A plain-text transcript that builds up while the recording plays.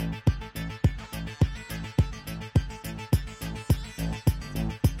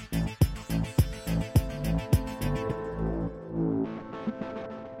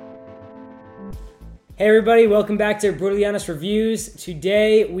Hey everybody, welcome back to Brutally Honest Reviews.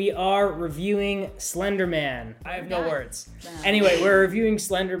 Today we are reviewing Slender Man. I have no words. Anyway, we're reviewing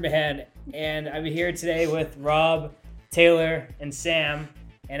Slender Man, and I'm here today with Rob, Taylor, and Sam,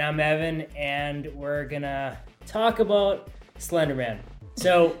 and I'm Evan, and we're gonna talk about Slender Man.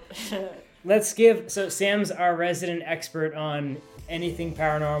 So Sam's our resident expert on anything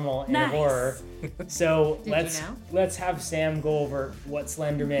paranormal and horror. So let's have Sam go over what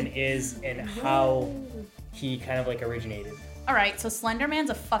Slender Man is and how he kind of like originated. All right, so Slender Man's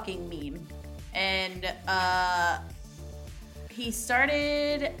a fucking meme, and he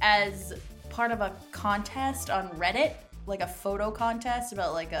started as part of a contest on Reddit, like a photo contest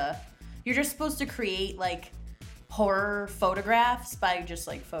about you're just supposed to create like horror photographs by just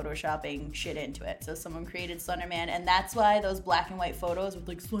like photoshopping shit into it. So someone created Slender Man, and that's why those black and white photos with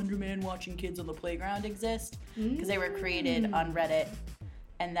like Slender Man watching kids on the playground exist, because they were created on Reddit,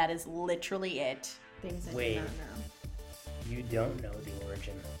 and that is literally it. Things I Wait. do not know. You don't know the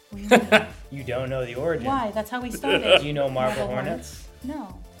origin. You don't know the origin. Why? That's how we started. Do you know Marble Hornets?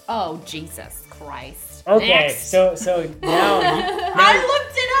 No. Oh, Jesus Christ. Okay, Next. so now I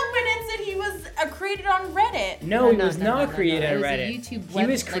looked it up and it said he was created on Reddit. No, he was not created on It was Reddit. a YouTube He web,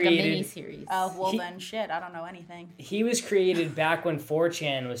 was like a created. mini-series. Oh, well then shit, I don't know anything. He was created back when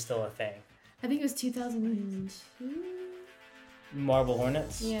 4chan was still a thing. I think it was 2002. Marble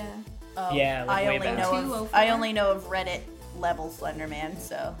Hornets. Yeah. Oh, Yeah, like I way only back. know of 204. I only know of Reddit level Slender Man,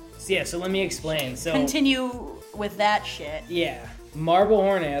 so So let me explain. So continue with that shit. yeah, Marble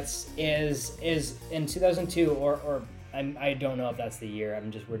Hornets is in 2002 or I don't know if that's the year.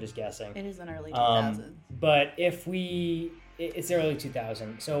 We're just guessing. It is an early 2000s. But it's early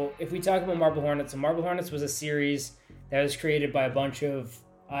 2000. So if we talk about Marble Hornets, so Marble Hornets was a series that was created by a bunch of,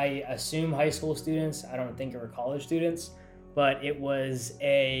 I assume, high school students. I don't think it were college students, but it was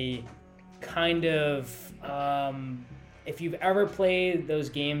a kind of, if you've ever played those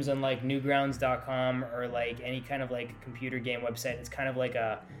games on like Newgrounds.com or like any kind of like computer game website, it's kind of like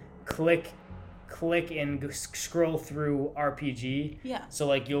a click and scroll through RPG. Yeah. So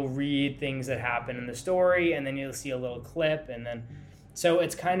like you'll read things that happen in the story, and then you'll see a little clip, and then so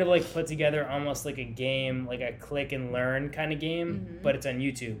it's kind of like put together almost like a game, like a click and learn kind of game, but it's on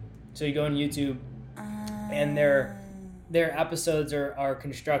YouTube. So you go on YouTube, and their episodes are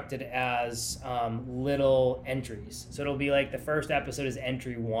constructed as little entries. So it'll be like the first episode is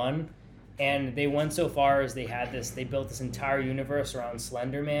entry 1, and they went so far as they built this entire universe around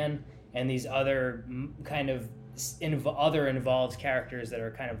Slender Man and these other kind of other involved characters that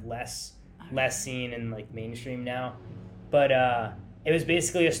are kind of less seen in like mainstream now. But it was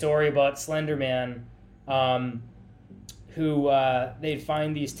basically a story about Slender Man, who they'd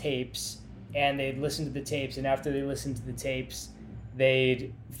find these tapes and they'd listen to the tapes, and after they listened to the tapes,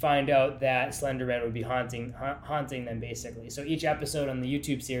 they'd find out that Slender Man would be haunting them basically. So each episode on the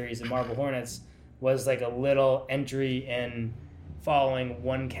YouTube series of Marble Hornets was like a little entry in following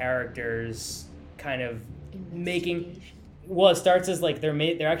one character's kind of making. Well, it starts as like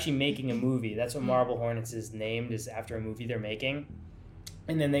they're actually making a movie. That's what Marble Hornets is named, is after a movie they're making,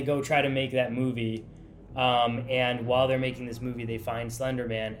 and then they go try to make that movie. And while they're making this movie, they find Slender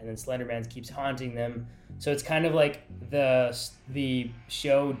Man, and then Slender Man keeps haunting them. So it's kind of like the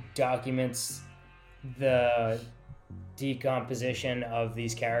show documents the decomposition of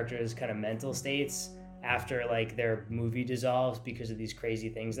these characters' kind of mental states after like their movie dissolves because of these crazy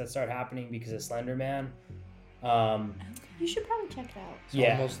things that start happening because of Slender Man. You should probably check it out. It's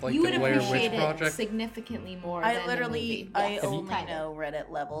Yeah. almost like You would the Blair Witch appreciate it Project. significantly more I than literally, the movie. I Yes, only kind of. know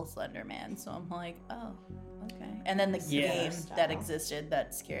Reddit level Slender Man, so I'm like, oh, okay. And then the Yeah. game that existed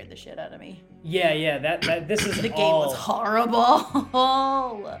that scared the shit out of me. Yeah. That this is The game all. was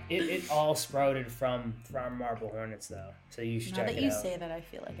horrible. It all sprouted from Marble Hornets though, so you should Now check that it you out. say that, I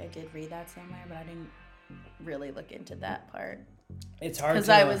feel like I did read that somewhere, but I didn't really look into that part. It's hard Because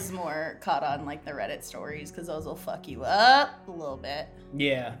to. I was more caught on like the Reddit stories, because those will fuck you up a little bit.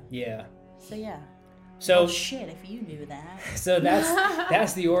 Yeah. So yeah. So Oh shit, if you knew that. So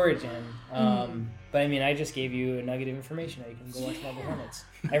that's the origin. But I mean, I just gave you a nugget of information. You can go watch Marble Hornets.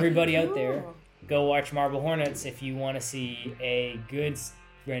 Everybody out there, go watch Marble Hornets if you want to see a good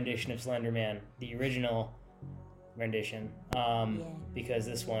rendition of Slender Man, the original rendition. Because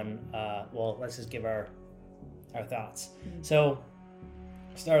this one, well, let's just give our thoughts. So,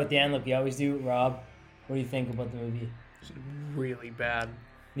 start with the end, like we always do. Rob, what do you think about the movie? It's really bad.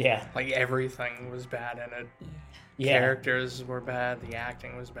 Yeah. Like everything was bad in it. Yeah. Characters were bad. The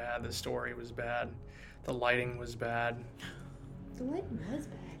acting was bad. The story was bad. The lighting was bad. The lighting was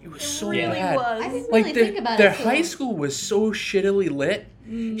bad. It was so really bad. was. I didn't Like really their, think about their it. till- high school was so shittily lit.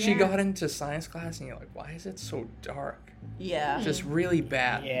 She yeah. got into science class and you're like, why is it so dark? Yeah. Just really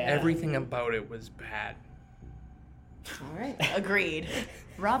bad. Yeah. Everything about it was bad. All right. Agreed.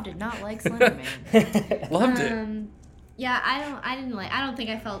 Rob did not like Slender Man. Loved it. Yeah, I don't think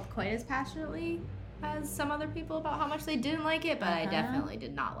I felt quite as passionately as some other people about how much they didn't like it, but I definitely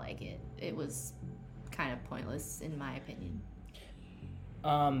did not like it. It was kind of pointless in my opinion.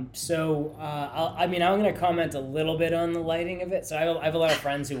 I'm going to comment a little bit on the lighting of it. So I have a lot of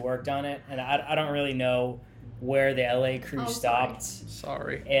friends who worked on it, and I don't really know where the LA crew stopped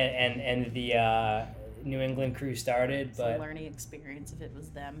Sorry. and the New England crew started, It's a but learning experience if it was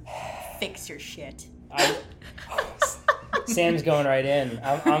them. Fix your shit. Sam's going right in.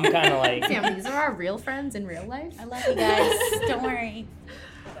 I'm kind of like, Sam, these are our real friends in real life. I love you guys. Don't worry.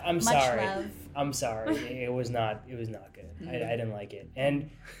 I'm Much sorry. love. I'm sorry. It was not good. I didn't like it. And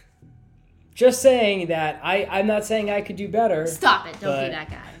just saying that, I'm not saying I could do better. Stop it! Don't but- be that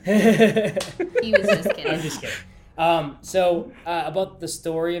guy. He was just kidding. I'm just kidding. About the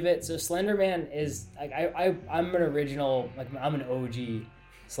story of it. So Slender Man is like I'm an original, like I'm an OG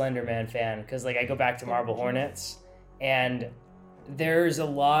Slender Man fan because like I go back to Marble Hornets, and there's a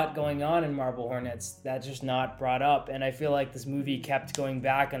lot going on in Marble Hornets that's just not brought up, and I feel like this movie kept going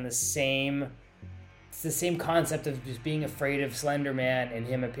back on the same concept of just being afraid of Slender Man and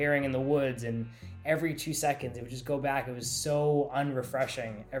him appearing in the woods, and every 2 seconds it would just go back. It was so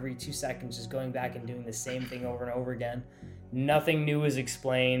unrefreshing. Every 2 seconds just going back and doing the same thing over and over again. Nothing new was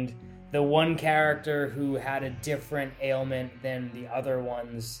explained. The one character who had a different ailment than the other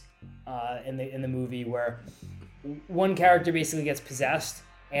ones in the movie, where one character basically gets possessed,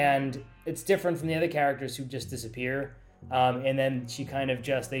 and it's different from the other characters who just disappear. And then she kind of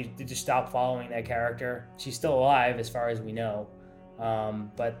they just stop following that character. She's still alive as far as we know,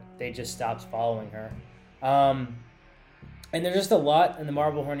 but they just stopped following her. And there's just a lot in the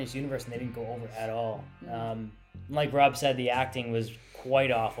Marble Hornets universe, and they didn't go over it at all. Like Rob said, the acting was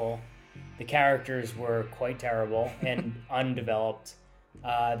quite awful. The characters were quite terrible and undeveloped.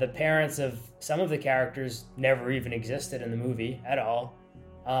 The parents of some of the characters never even existed in the movie at all.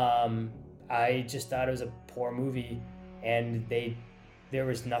 I just thought it was a poor movie, and there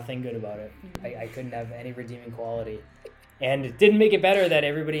was nothing good about it. I couldn't have any redeeming quality. And it didn't make it better that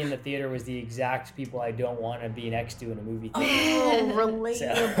everybody in the theater was the exact people I don't want to be next to in a movie theater. Oh,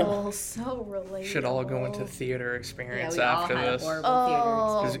 relatable. So relatable. Should all go into theater experience we all after had a this. horrible Oh, theater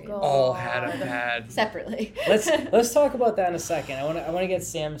Because we experience. all had a bad. Separately. Let's talk about that in a second. I want to get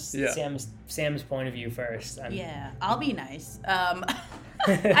Sam's point of view first. Yeah, I'll be nice.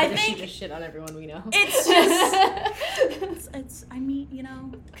 I She think just shit on everyone we know. it's just it's I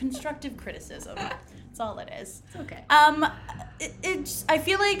mean, constructive criticism. That's all it is. It's okay. It's I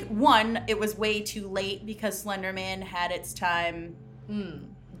feel like one, it was way too late because Slender Man had its time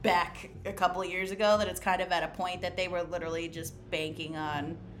back a couple of years ago, that it's kind of at a point that they were literally just banking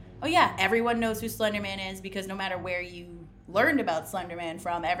on, oh yeah, everyone knows who Slender Man is, because no matter where you learned about Slender Man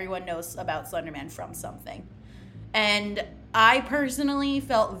from, everyone knows about Slender Man from something. And I personally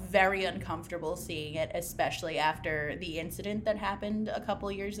felt very uncomfortable seeing it, especially after the incident that happened a couple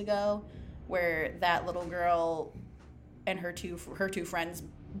of years ago, where that little girl and her two friends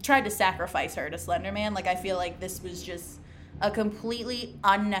tried to sacrifice her to Slender Man. Like, I feel like this was just a completely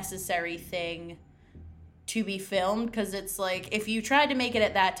unnecessary thing to be filmed, because it's like, if you tried to make it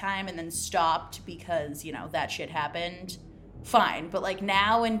at that time and then stopped because, that shit happened, fine. But like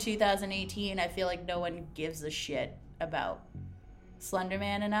now in 2018, I feel like no one gives a shit about Slender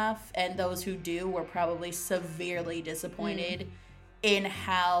Man enough, and those who do were probably severely disappointed in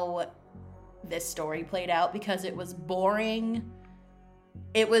how this story played out, because it was boring.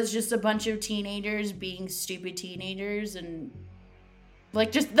 It was just a bunch of teenagers being stupid teenagers, and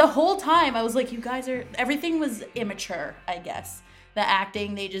like just the whole time I was like, you guys are, everything was immature, I guess. The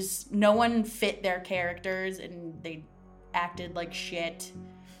acting, no one fit their characters, and they acted like shit,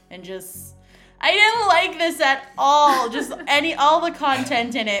 and just, I didn't like this at all. Just all the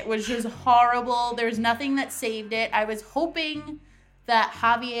content in it was just horrible. There's nothing that saved it. I was hoping that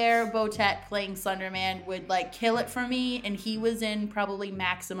Javier Botet playing Slender Man would like kill it for me, and he was in probably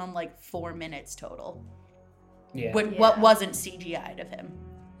maximum like 4 minutes total. Yeah. What wasn't CGI'd of him.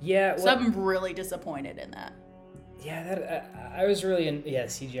 Yeah. So I'm really disappointed in that. Yeah, that I was really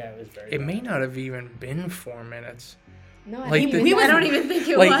CGI was very. It bad. may not have even been 4 minutes. No, Like I, the- I don't even think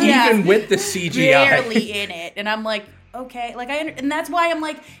it Like was. even with the CGI. Barely in it, and I'm like, okay, like and that's why I'm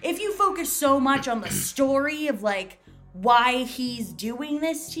like, if you focus so much on the story of like why he's doing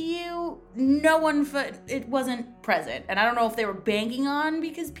this to you, it wasn't present. And I don't know if they were banking on,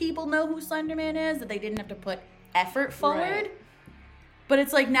 because people know who Slenderman is, that they didn't have to put effort forward. Right. But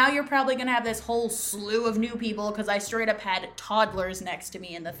it's like, now you're probably going to have this whole slew of new people, because I straight up had toddlers next to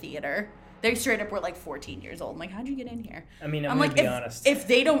me in the theater. They straight up were like 14 years old. I'm like, how'd you get in here? I mean, I'm like, going to be honest. If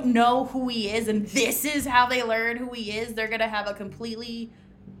they don't know who he is, and this is how they learn who he is, they're going to have a completely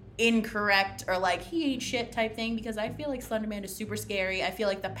incorrect, or like, he ain't shit type thing, because I feel like Slenderman is super scary. I feel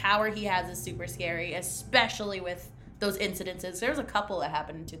like the power he has is super scary, especially with those incidences. There was a couple that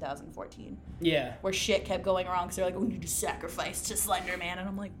happened in 2014. Yeah. Where shit kept going wrong, because they're like, we need to sacrifice to Slenderman. And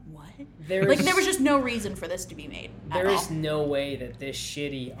I'm like, what? There was just no reason for this to be made. There is no way that this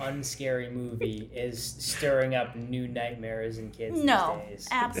shitty, unscary movie is stirring up new nightmares in kids these days.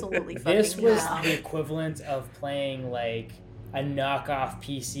 Absolutely fucking This was no. the equivalent of playing, like, a knockoff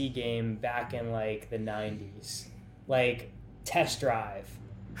PC game back in, like, the 90s. Like, Test Drive.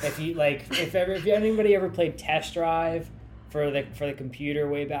 If anybody ever played Test Drive for the computer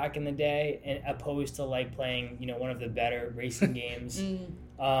way back in the day, and opposed to, like, playing, one of the better racing games,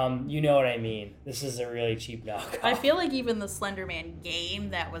 you know what I mean. This is a really cheap knockoff. I feel like even the Slenderman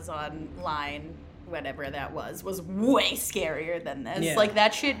game that was online, whatever that was way scarier than this. Yeah. Like,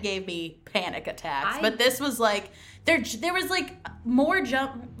 that shit gave me panic attacks. But this was like, there was like more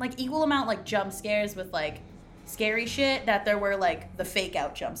equal amount like jump scares with like scary shit that there were like the fake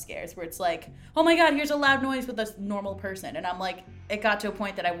out jump scares where it's like, oh my god, here's a loud noise with a normal person. And I'm like, it got to a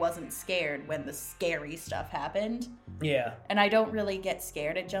point that I wasn't scared when the scary stuff happened. Yeah. And I don't really get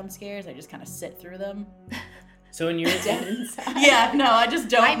scared at jump scares. I just kind of sit through them. So in your Yeah, no, I just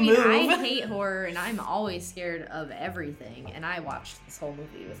don't move. I hate horror, and I'm always scared of everything. And I watched this whole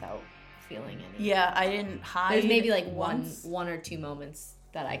movie without feeling any. Yeah, I didn't hide. There's maybe like once. one or two moments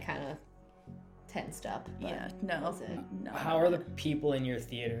that I kind of tensed up. Yeah, no. No. How are the people in your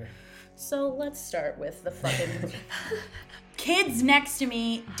theater? So let's start with the fucking kids next to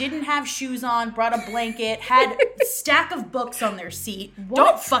me didn't have shoes on, brought a blanket, had a stack of books on their seat.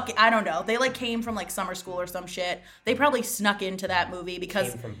 I don't know. They like came from like summer school or some shit. They probably snuck into that movie because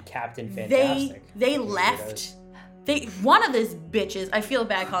Came from Captain Fantastic. they left. One of these bitches, I feel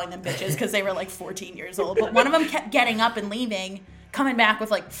bad calling them bitches because they were like 14 years old, but one of them kept getting up and leaving, coming back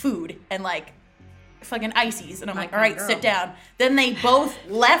with like food and like fucking ices. And I'm like, all right, sit down. Then they both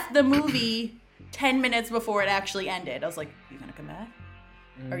left the movie 10 minutes before it actually ended. I was like, you gonna come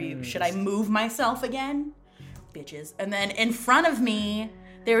back? Should I move myself again? Bitches. And then in front of me,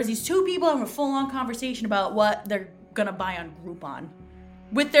 there was these two people having a full-on conversation about what they're gonna buy on Groupon.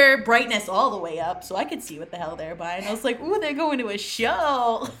 With their brightness all the way up, so I could see what the hell they're buying. I was like, ooh, they're going to a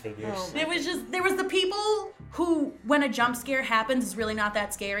show. It was just, there was the people who, when a jump scare happens, is really not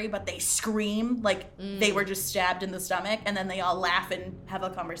that scary, but they scream like they were just stabbed in the stomach, and then they all laugh and have a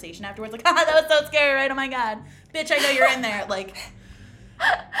conversation afterwards, like, that was so scary, right? Oh my god. Bitch, I know you're in there. Like,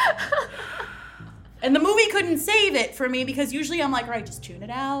 and the movie couldn't save it for me, because usually I'm like, all right, just tune it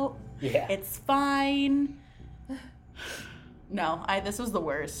out. Yeah. It's fine. No, this was the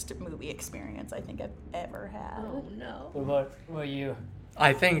worst movie experience I think I've ever had. Oh no. What about you?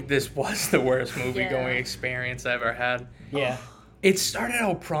 I think this was the worst movie-going experience I ever had. Yeah. It started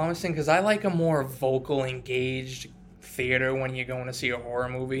out promising because I like a more vocal, engaged theater when you're going to see a horror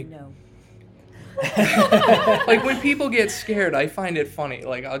movie. No. Like, when people get scared, I find it funny.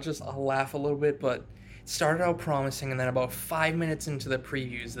 Like, I'll laugh a little bit, but it started out promising, and then about 5 minutes into the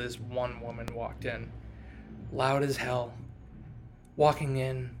previews, this one woman walked in. Loud as hell. Walking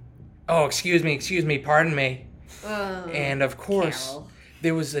in. Oh, excuse me, pardon me. And of course, Carol.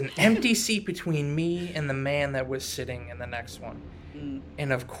 there was an empty seat between me and the man that was sitting in the next one.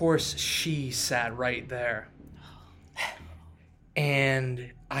 And of course, she sat right there.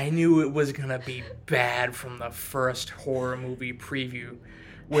 And I knew it was gonna be bad from the first horror movie preview,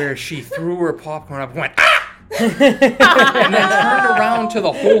 where she threw her popcorn up and went, ah! And then turned around to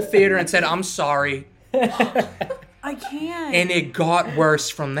the whole theater and said, I'm sorry. I can't. And it got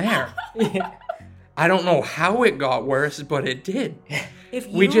worse from there. I don't know how it got worse, but it did. If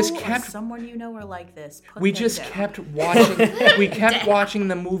you we just or kept someone you know are like this, put we them just down. kept watching. We kept watching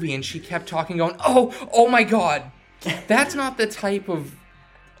the movie, and she kept talking, going, "Oh my God, that's not the type of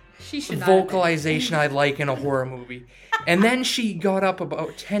She should not vocalization I like in a horror movie." And then she got up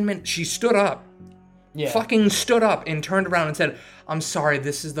about 10 minutes. She stood up, fucking stood up, and turned around and said, "I'm sorry,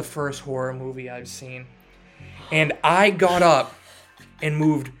 this is the first horror movie I've seen." And I got up and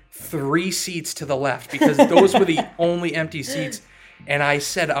moved 3 seats to the left because those were the only empty seats. And I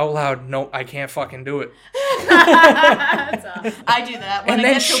said out loud, "Nope, I can't fucking do it." I do that. When And I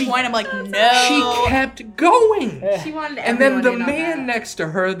then get to she- a point, I'm like, no. She kept going. She wanted And then everyone the in on man that. next to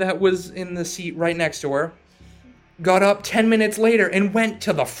her that was in the seat right next to her got up 10 minutes later and went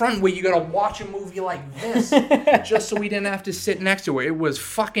to the front where you gotta watch a movie like this just so we didn't have to sit next to her. It was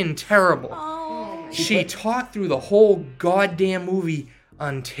fucking terrible. Oh. She talked through the whole goddamn movie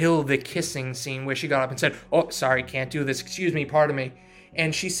until the kissing scene where she got up and said, "Oh, sorry, can't do this. Excuse me, pardon me."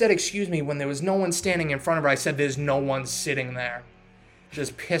 And she said, "Excuse me," when there was no one standing in front of her. I said, "There's no one sitting there."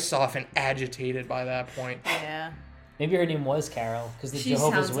 Just pissed off and agitated by that point. Yeah. Maybe her name was Carol, because the She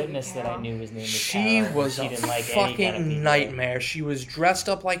Jehovah's sounds like a Witness that I Carol. knew his name was She Carol. was She a didn't like any fucking kind of people. nightmare. She was dressed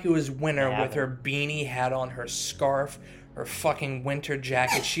up like it was winter Yeah, with her beanie, had on her scarf, her fucking winter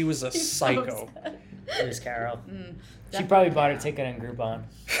jacket. She was a psycho. It was Carol. Mm, She probably bought her ticket on Groupon.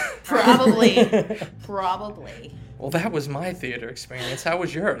 Probably. Probably. Well, that was my theater experience. How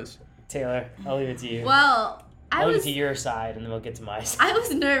was yours? Taylor, I'll leave it to you. Well, I'll leave it to your side, and then we'll get to my side. I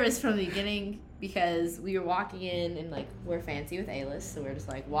was nervous from the beginning because we were walking in and like we're fancy with A-list, so we're just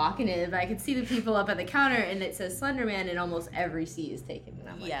like walking in, but I could see the people up at the counter and it says Slenderman and almost every seat is taken. And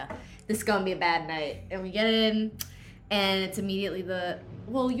I'm like, Yeah. this is gonna be a bad night. And we get in and it's immediately the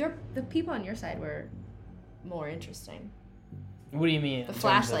people on your side were more interesting. What do you mean? The in terms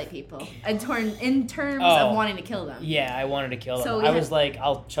flashlight of- people. In terms Oh. of wanting to kill them. Yeah, I wanted to kill them. So we I had- was like,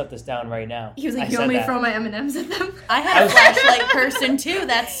 I'll shut this down right now. He was like, I you want said me to that. throw my M&Ms at them? I had a flashlight person too.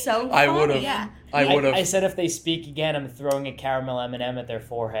 That's so funny. I would've. Yeah. I would I have. said if they speak again, I'm throwing a caramel M&M at their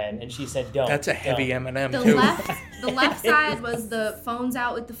forehead, and she said, "Don't." That's a heavy don't. M&M The too. left side was the phones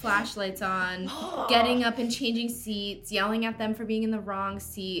out with the flashlights on, getting up and changing seats, yelling at them for being in the wrong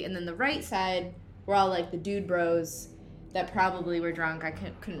seat, and then the right side were all like the dude bros that probably were drunk. I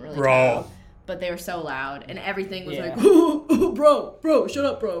couldn't really Bro. tell, but they were so loud, and everything was Yeah. like, "Ooh, bro, shut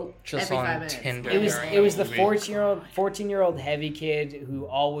up, bro." Just every 5 on minutes. Tinder. It was the Movie. 14-year-old heavy kid who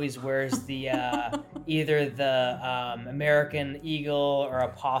always wears the either the American Eagle or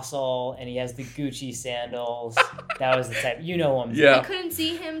Apostle, and he has the Gucci sandals. That was the type. You know him. I Yeah. couldn't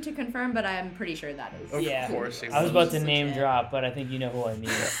see him to confirm, but I'm pretty sure that is. Of Yeah. course he I was about to He's a name kid. drop, but I think you know who I mean.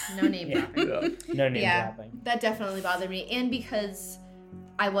 No name Yeah. dropping. Yeah. No name Yeah. dropping. That definitely bothered me, and because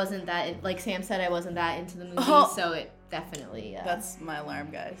I wasn't that, like Sam said, I wasn't that into the movie, Oh. so it definitely. That's my alarm,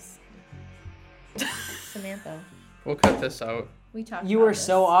 guys. Samantha. We'll cut this out. We talked. You about were this.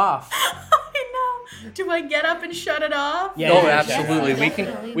 so off. I know. Do I get up and shut it off? Yeah. No, you absolutely.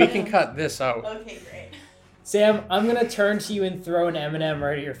 Definitely We can do. cut this out. Okay, great. Sam, I'm gonna turn to you and throw an M&M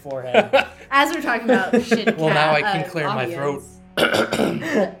right at your forehead. As we're talking about shit. Well, now I cat, can clear my audience.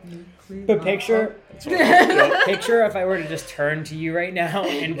 But picture if I were to just turn to you right now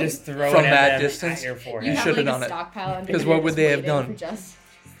and just throw From an that M&M distance? at your You forehead. You have should've like done a it. stockpile under 'Cause here what would just they have waiting done? for just-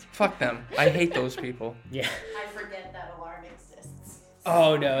 Fuck them. I hate those people. Yeah. I forget that alarm exists.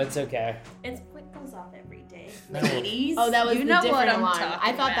 Oh no, it's okay. It goes off every day. No. Ladies, Oh, that was you the know different what I'm alarm. talking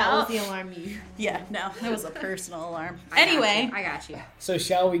I thought that was about. the alarm you. Yeah, no, that was a personal alarm. I got Anyway. you. I got you. So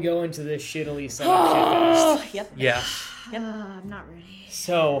shall we go into this shittily set up shit fest? Yep. Yes. I'm not ready.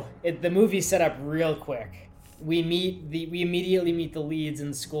 So the movie's set up real quick. We immediately meet the leads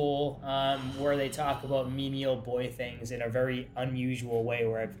in school, where they talk about menial boy things in a very unusual way,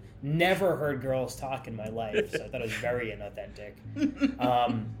 where I've never heard girls talk in my life. So I thought it was very inauthentic.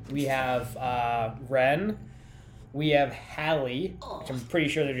 We have Ren. We have Hallie, which I'm pretty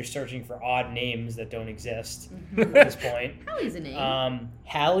sure they're just searching for odd names that don't exist at this point. Hallie's a name.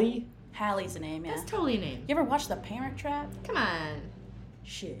 Hallie. Hallie's a name, yeah. That's totally a name. You ever watch The Parent Trap? Come on.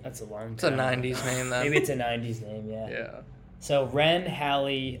 Shit. That's a long It's a time. 90s name then. Maybe it's a 90s name, yeah. Yeah. So Ren,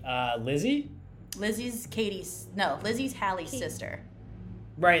 Hallie, Lizzie? Lizzie's Hallie's sister.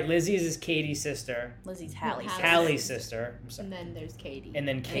 Right, Lizzie's is Katie's sister. Lizzie's Hallie's Hallie. sister. Hallie's sister. I'm sorry. And then there's Katie. And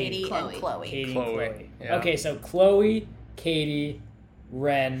then Katie. Katie Chloe. and Chloe. Katie Chloe, and Chloe. yeah. Okay, so Chloe, Katie,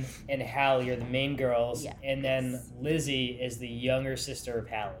 Ren, and Hallie are the main girls. Yeah. And then Lizzie is the younger sister of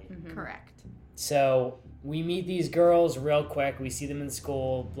Hallie. Mhm. Correct. So we meet these girls real quick. We see them in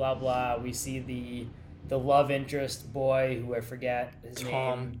school, blah, blah. We see the love interest boy, who I forget his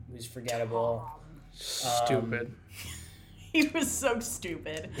Tom. name, who's forgettable. Stupid. He was so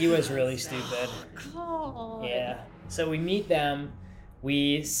stupid. He was really stupid. God. Yeah. So we meet them.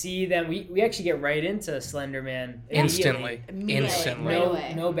 We see them. We actually get right into Slenderman Instantly. Immediately. Instantly. Right No,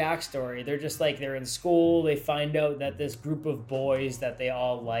 away. no backstory. They're just like, they're in school. They find out that this group of boys that they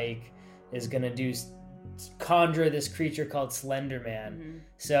all like is gonna conjure this creature called Slenderman. Mhm.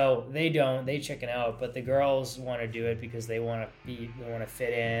 So they don't. They chicken out, but the girls want to do it because they want to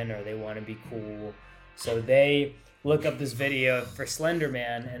fit in, or they want to be cool. So they look up this video for Slender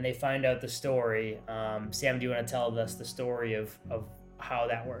Man, and they find out the story. Sam, do you want to tell us the story of how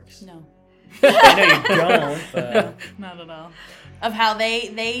that works? No. I know you don't, but... Not at all. Of how they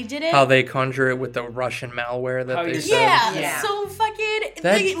did it? How they conjure it with the Russian malware that How they you- said. Yeah, so fucking...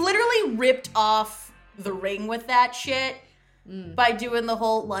 They literally ripped off The Ring with that shit by doing the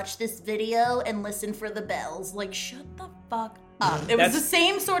whole watch this video and listen for the bells. Like, shut the fuck up. It was the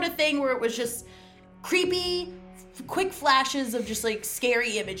same sort of thing where it was just creepy, quick flashes of just, like,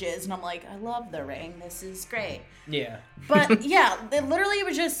 scary images. And I'm like, I love The Ring. This is great. Yeah. But, yeah, it literally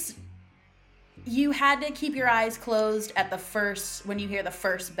was just... You had to keep your eyes closed at when you hear the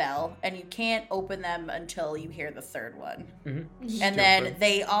first bell, and you can't open them until you hear the third one. Mm-hmm. And then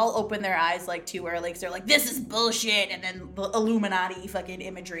they all open their eyes like too early because they're like, this is bullshit. And then the Illuminati fucking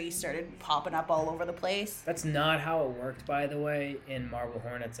imagery started popping up all over the place. That's not how it worked, by the way, in Marble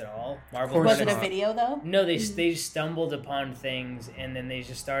Hornets at all. Marble course Was Hornets. it a video though? No, they stumbled upon things, and then they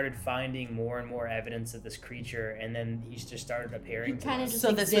just started finding more and more evidence of this creature, and then he just started appearing. He kinda to us. just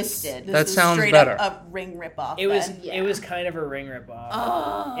So this existed. was That sounds straight better. up a Ring ripoff. It was then. it was kind of a Ring ripoff,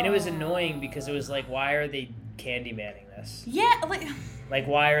 Oh. and it was annoying because it was like, why are they Candymanning this? Yeah, Like,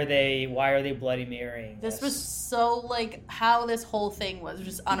 why are they Bloody Marying this was so like how this whole thing was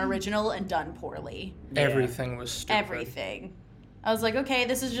just unoriginal and done poorly. Yeah. Everything was stupid. Everything. I was like, okay,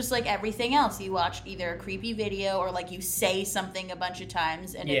 this is just like everything else. You watch either a creepy video or like you say something a bunch of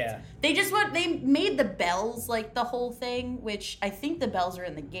times, and they made the bells like the whole thing, which I think the bells are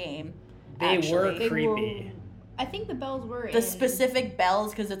in the game. They were actually. creepy. I think the bells were The in. specific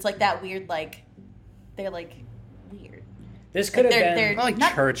bells because it's like that weird like they're like weird. This could have They're been. Like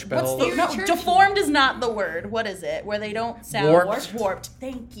not- church bells. What's the, no, Church- deformed is not the word. What is it? Where they don't sound Warped. warped.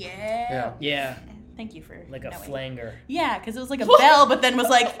 Thank you. Yeah. Yeah, Thank you for like a knowing. flanger. Yeah, because it was like a bell, but then was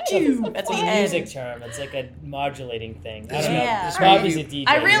like doo at It's the a end. music term. It's like a modulating thing. I This don't movie- know. this Bobby's a movie- DJ.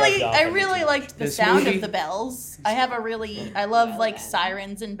 I He really, rubbed off I on me really too. liked the This sound movie- of the bells. I love like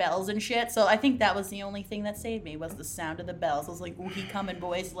sirens and bells and shit. So I think that was the only thing that saved me was the sound of the bells. I was like, ooh, he coming,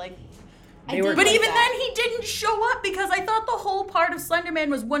 boys. Like, I They did were- but like even that. then, he didn't show up because I thought the whole part of Slenderman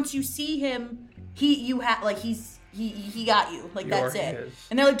was once you see him, he got you. Like that's You're it. his.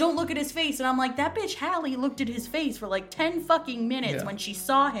 And they're like, don't look at his face. And I'm like, that bitch Hallie looked at his face for like 10 fucking minutes Yeah. when she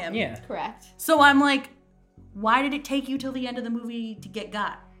saw him. Yeah. Correct. So I'm like, why did it take you till the end of the movie to get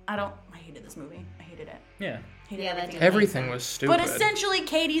got? I hated this movie. I hated it. Yeah. Hated Yeah, that everything. didn't- Everything was stupid. But essentially,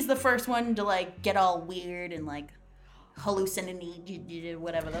 Katie's the first one to like get all weird and like hallucinate,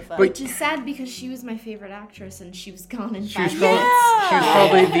 whatever the fuck. Which is sad because she was my favorite actress and she was gone in she 5 was, minutes. she was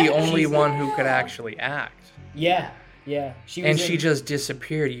probably the only one who could actually act. Yeah. Yeah. She was And she in- just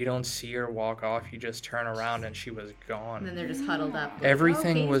disappeared. You don't see her walk off. You just turn around and she was And gone. then they're just huddled up.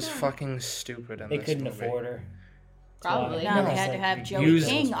 Everything Okay, was fine. fucking stupid in They this couldn't movie. afford her. Probably. no, No, they it's had to like have you Joey use-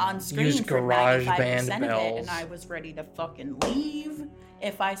 King on screen use for garage 95% band of it, bells. and I was ready to fucking leave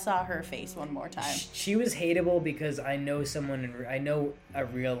if I saw her face one more time. She was hateable because I know I know a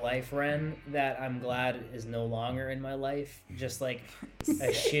real life Ren that I'm glad is no longer in my life. Just like a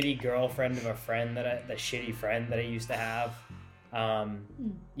shitty girlfriend of a friend the shitty friend that I used to have.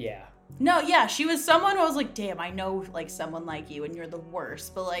 Yeah. No, yeah, she was someone who I was like, damn, I know like someone like you and you're the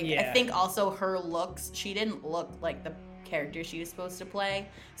worst. But like I Yeah. think also her looks, she didn't look like the character she was supposed to play.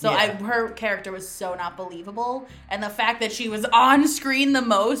 So Yeah. her character was so not believable. And the fact that she was on screen the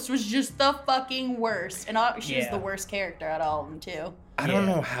most was just the fucking worst. And she was Yeah. the worst character out of all of them too. I don't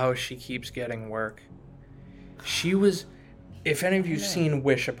Yeah. know how she keeps getting work. She was, if any of you've seen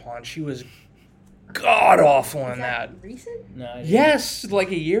Wish Upon, she was god awful in that. Recent? No. I didn't. Yes,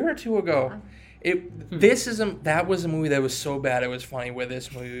 like a year or two ago. That was a movie that was so bad it was funny. Where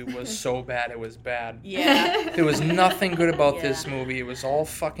this movie was so bad it was bad. Yeah. There was nothing good about this Yeah. movie. It was all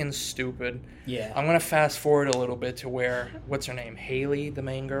fucking stupid. Yeah. I'm gonna fast forward a little bit to where what's her name? Haley, the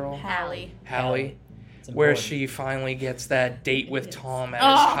main girl. Hallie. Hallie. It's Where important. she finally gets that date with Tom at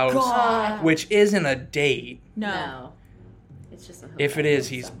Oh, his house, God. which isn't a date. No. It's just a If it hotel is,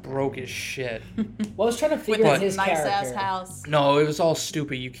 he's stuff. broke as shit. Well, I was trying to With figure out his his nice character. ass house. No, it was all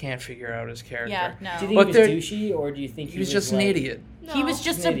stupid. You can't figure out his character. Yeah, no. Do you think But he was they're- douchey, or do you think He was just like, an idiot. No. He was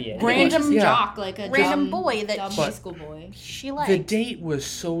just An a idiot. He was just random a Yeah. jock, like a random dumb, boy that dumb she- high school boy. she liked. The date was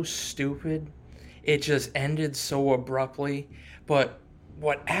so stupid. It just ended so abruptly. But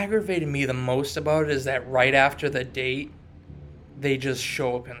what aggravated me the most about it is that right after the date, they just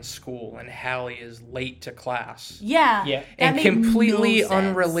show up in school and Hallie is late to class. Yeah. Yeah. That And made completely no sense.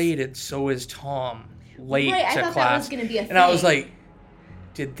 unrelated, so is Tom late Right, I to thought class. that was gonna be a and I was thing. like,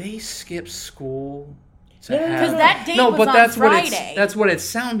 did they skip school to have. Because that date No, was but on that's what Friday. that's what it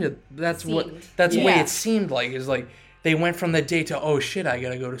sounded. That's the way Yeah. it seemed like. Is like they went from the date to, oh shit, I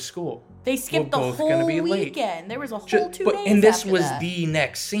gotta go to school. They skipped We're the both gonna whole be late. weekend. There was a whole 2 But days and this after was that. the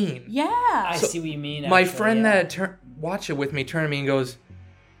next scene. Yeah. I see what you mean. My actually, friend yeah. that watched it with me turned to me and goes,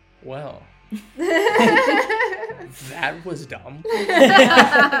 "Well, that was dumb."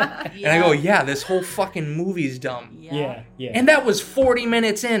 And I go, "Yeah, this whole fucking movie's dumb." Yeah, yeah. And that was 40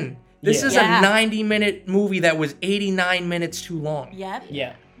 minutes in. This Yeah. is Yeah. a 90-minute movie that was 89 minutes too long. Yep.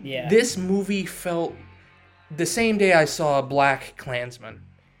 yeah, yeah. This movie felt the same day I saw Black Klansman,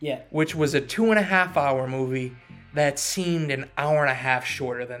 yeah. which was a 2.5-hour movie that seemed an hour and a half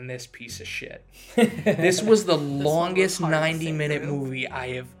shorter than this piece of shit. This was the longest hard to sit 90-minute through. movie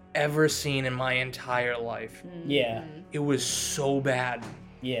I have ever seen in my entire life. Yeah, It was so bad.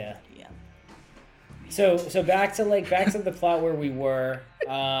 yeah. Yeah. So back to the plot where we were.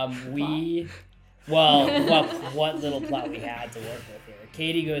 What little plot we had to work with here.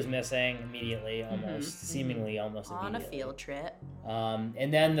 Katie goes missing immediately, seemingly almost On a immediately. field trip.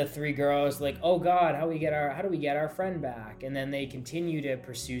 And then the three girls like, oh God, how do we get our friend back? And then they continue to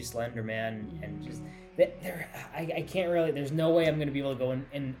pursue Slenderman and just I can't really. There's no way I'm going to be able to go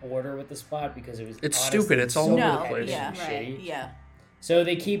in order with this plot because it was. It's honestly stupid. It's all so over the No, place. yeah. shitty. Yeah. So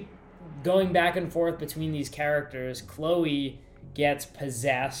they keep going back and forth between these characters. Chloe gets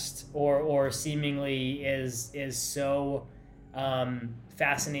possessed or seemingly is so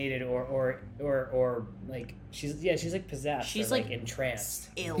fascinated or like she's like possessed. She's or, like entranced.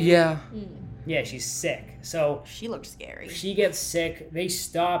 Ill. Yeah. Yeah, she's sick. So She looked scary. she gets sick. They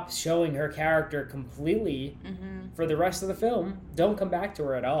stop showing her character completely for the rest of the film. Don't come back to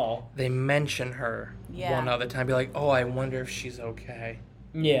her at all. They mention her Yeah. one other time. Be like, oh, I wonder if she's okay.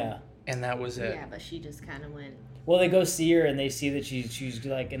 Yeah. And that was it. Yeah, but she just kind of went. Well, they go see her and they see that she's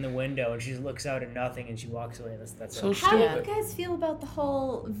like in the window and she looks out at nothing and she walks away. That's So it. How did stupid. you guys feel about the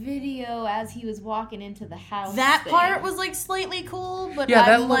whole video as he was walking into the house? That thing? part was like slightly cool, but Yeah,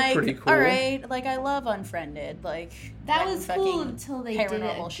 that I'm looked like, pretty cool. all right, like I love Unfriended, like That was cool fucking until they did it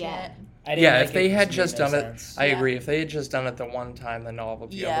paranormal again. I didn't Yeah, like if they it had 'cause just made done no it, sense. I Yeah. agree. If they had just done it the one time, the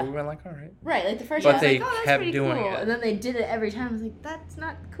novelty Yeah. of it, we were like, all right. Right, like the first But time, I was they like, oh, that's kept pretty doing cool. it. And then they did it every time. I was like, that's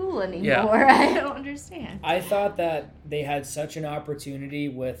not cool anymore. Yeah. I don't understand. I thought that they had such an opportunity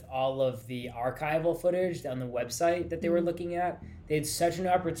with all of the archival footage on the website that they were looking at. They had such an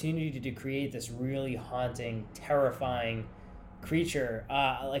opportunity to create this really haunting, terrifying creature.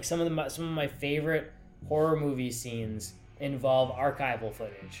 Like some of my favorite horror movie scenes involve archival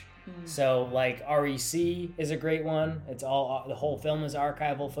footage. So like REC is a great one. It's all the whole film is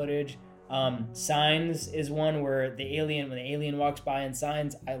archival footage. Signs is one where when the alien walks by in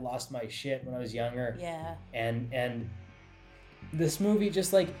Signs, I lost my shit when I was younger. yeah. And this movie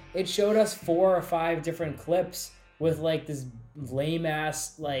just like it showed us 4 or 5 different clips with like this lame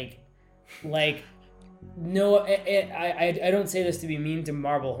ass like no I don't say this to be mean to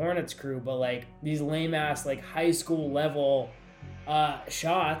Marble Hornets crew, but like these lame ass like high school level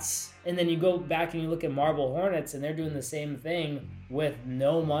shots, and then you go back and you look at Marble Hornets and they're doing the same thing with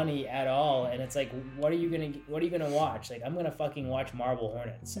no money at all, and it's like what are you gonna watch? Like I'm gonna fucking watch Marble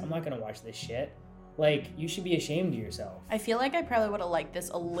Hornets. I'm not gonna watch this shit. Like you should be ashamed of yourself. I feel like I probably would have liked this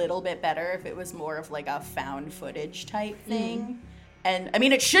a little bit better if it was more of like a found footage type thing. And I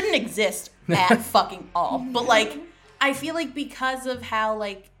mean, it shouldn't exist at fucking all. But like, I feel like because of how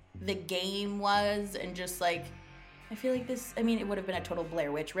like the game was and just like, I feel like this, I mean, it would have been a total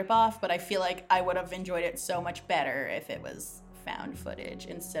Blair Witch ripoff, but I feel like I would have enjoyed it so much better if it was found footage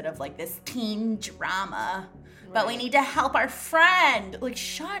instead of like this teen drama. But we need to help our friend. Like,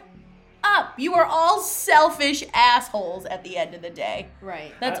 shut up. You are all selfish assholes at the end of the day.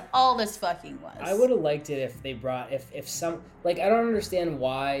 Right. That's all this fucking was. I would have liked it if they brought if some like I don't understand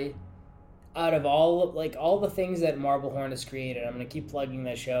why out of all the things that Marble Hornets created, I'm gonna keep plugging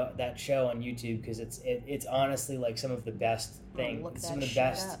that show on YouTube because it's honestly like some of the best things. look It's that some of the shit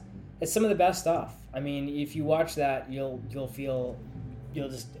best. up. It's some of the best stuff. I mean, if you watch that, you'll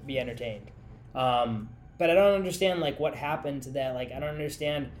just be entertained. But I don't understand like what happened to that. Like I don't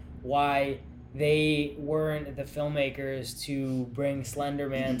understand why they weren't the filmmakers to bring Slender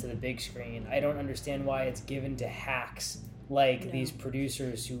Man to the big screen. I don't understand why it's given to hacks like these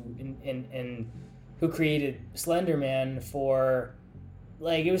producers who who created Slender Man for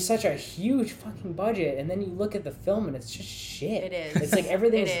like it was such a huge fucking budget, and then you look at the film and it's just shit. It is. It's like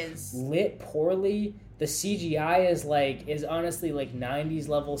everything's It is. lit poorly. The CGI is honestly like 90s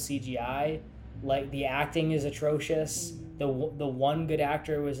level CGI. Like the acting is atrocious. The one good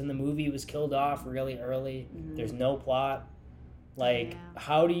actor was in the movie was killed off really early. There's no plot. Like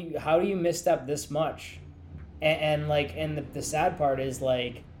how do you miss up this much? And the sad part is,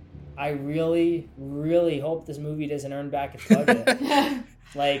 like, I really, really hope this movie doesn't earn back its budget.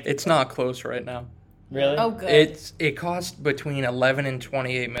 Like, It's not close right now. really? Oh, good. It cost between 11 and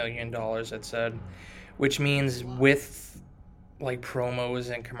 28 million dollars, it said, which means with like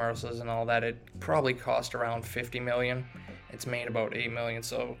promos and commercials and all that, it probably cost around 50 million. It's made about 8 million,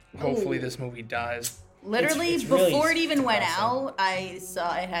 so hopefully this movie dies. Literally, it's really before it even went depressing. out, I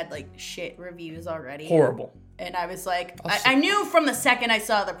saw it had like shit reviews already. Horrible. And I was like, I'll I knew from the second I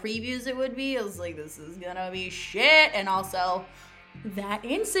saw the previews it would be. I was like, this is gonna be shit. And also, that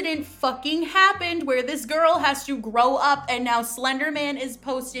incident fucking happened where this girl has to grow up and now Slender Man is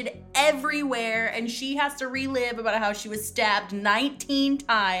posted everywhere and she has to relive about how she was stabbed 19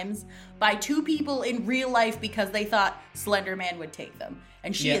 times by two people in real life because they thought Slender Man would take them.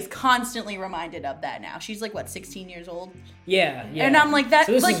 And she Yeah. is constantly reminded of that now. She's like, what, 16 years old? Yeah. And I'm like, that.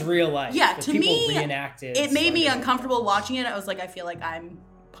 So this like, is real life. Yeah, If to people me, reenacted it made me Slender Man. uncomfortable watching it. I was like, I feel like I'm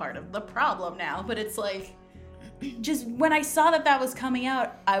part of the problem now. But it's like, just when I saw that was coming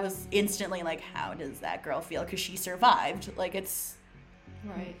out, I was instantly like, how does that girl feel? Because she survived. Like, it's.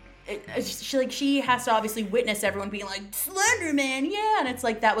 Right. She has to obviously witness everyone being like, Slender Man, yeah. And it's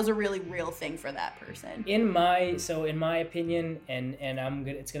like, that was a really real thing for that person. In my opinion, and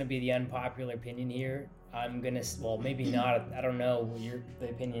it's gonna be the unpopular opinion here. I'm gonna, well, maybe not. I don't know what the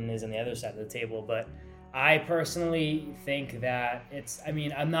opinion is on the other side of the table, but I personally think that it's. I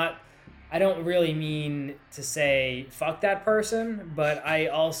mean, I don't really mean to say fuck that person, but I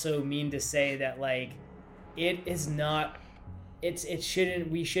also mean to say that, like, it is not.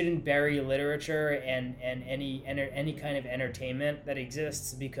 We shouldn't bury literature and any kind of entertainment that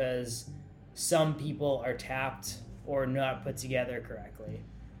exists because some people are tapped or not put together correctly,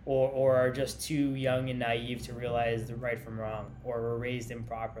 or are just too young and naive to realize the right from wrong, or were raised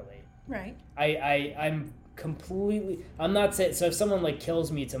improperly. Right. I'm not saying, so if someone like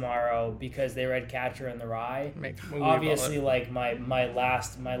kills me tomorrow because they read Catcher in the Rye, Make a movie obviously, about like, my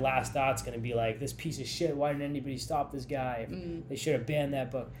last thought's gonna be like, this piece of shit, why didn't anybody stop this guy? They should have banned that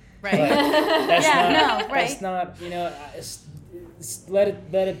book. Right. But that's Yeah, not, no, right. that's not,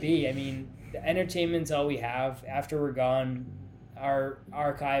 let it be. I mean, the entertainment's all we have. After we're gone, our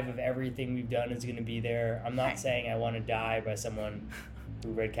archive of everything we've done is gonna be there. I'm not Right. saying I want to die by someone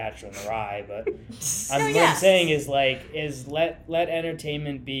who read Catcher in the Rye, but No, what I'm yes. saying is, like, let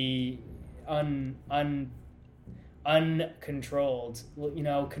entertainment be uncontrolled.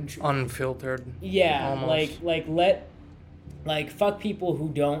 unfiltered. Yeah, almost. like fuck people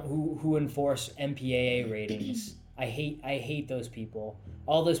who enforce MPAA ratings. I hate those people.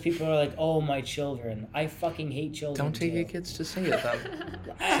 All those people are like, oh, my children. I fucking hate children. Don't take too. your kids to see it then.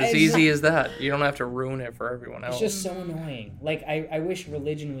 I- It's as easy as that. You don't have to ruin it for everyone It's else. just so annoying. Like, I wish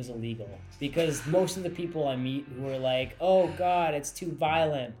religion was illegal, because most of the people I meet who are like, oh God, it's too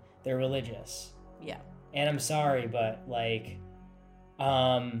violent, they're religious. Yeah. And I'm sorry, but, like,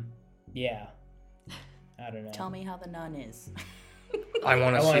 yeah. I don't know. Tell me how the nun is. I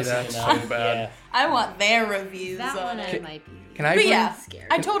want I to wanna see that the so nun, bad. yeah. I want their reviews That on one I it. might be. Can I But bring, yeah, scared.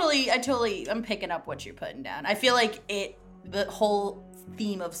 I totally, I'm picking up what you're putting down. I feel like the whole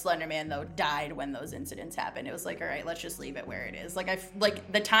theme of Slender Man, though, died when those incidents happened. It was like, all right, let's just leave it where it is.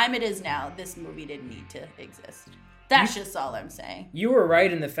 Like the time it is now, this movie didn't need to exist. That's just all I'm saying. You were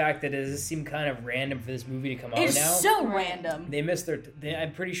right in the fact that it does seem kind of random for this movie to come out It's now. so random. They missed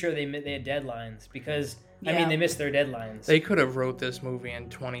I'm pretty sure they had deadlines, because, I Yeah. mean, they missed their deadlines. They could have wrote this movie in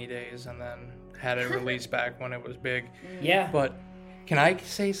 20 days and then had it released back when it was big. Yeah. But can I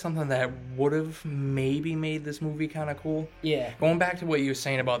say something that would have maybe made this movie kind of cool? Yeah. Going back to what you were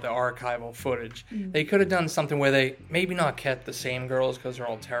saying about the archival footage, they could have done something where they maybe not kept the same girls because they're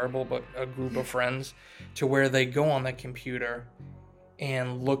all terrible, but a group of friends, to where they go on the computer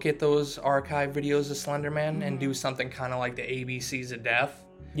and look at those archive videos of Slender Man and do something kind of like the ABCs of Death,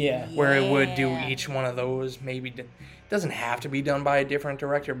 Yeah. where it would do Yeah. each one of those. Maybe it doesn't have to be done by a different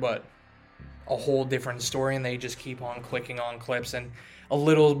director, but a whole different story, and they just keep on clicking on clips, and a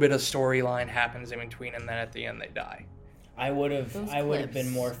little bit of storyline happens in between, and then at the end they die. I would have Those been clips.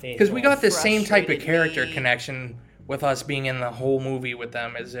 more faithful. Because we got the same type of Frustrated character me. connection with us being in the whole movie with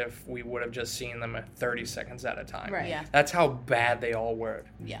them as if we would have just seen them at 30 seconds at a time. Right. Yeah. That's how bad they all were.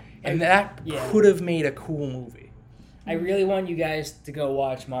 Yeah. And that Yeah. could have made a cool movie. I really want you guys to go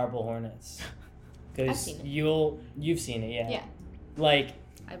watch Marble Hornets. I've Because seen it. you've seen it, yeah. Yeah. Like,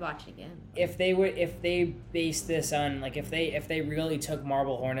 I watch it again. if they based this on, like, if they really took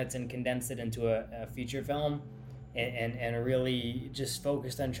Marble Hornets and condensed it into a feature film, and really just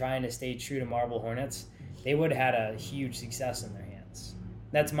focused on trying to stay true to Marble Hornets, they would have had a huge success in their hands.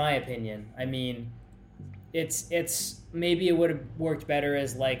 That's my opinion. I mean, it's maybe it would have worked better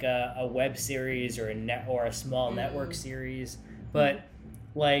as like a web series or a small network series, but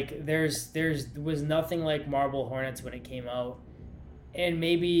like there was nothing like Marble Hornets when it came out, and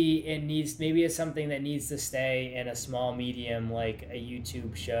maybe it's something that needs to stay in a small medium like a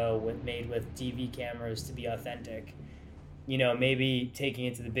YouTube show made with DV cameras to be authentic. Maybe taking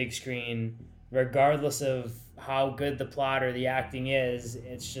it to the big screen, regardless of how good the plot or the acting is,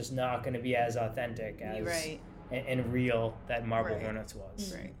 it's just not going to be as authentic as and real that Marble Hornets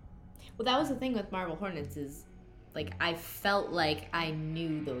was. Right. Well, that was the thing with Marble Hornets is, like, I felt like I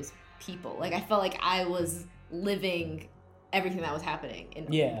knew those people. Like, I felt like I was living everything that was happening.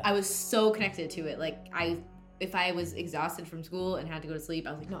 And I was so connected to it. Like, if I was exhausted from school and had to go to sleep,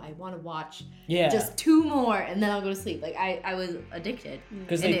 I was like, no, I want to watch just 2 more and then I'll go to sleep. Like, I was addicted.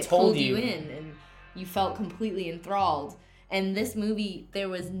 Because they told you in and you felt completely enthralled. And this movie, there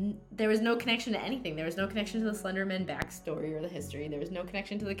was no connection to anything. There was no connection to the Slenderman backstory or the history. There was no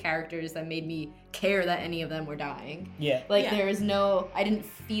connection to the characters that made me care that any of them were dying. Yeah. Like, there was I didn't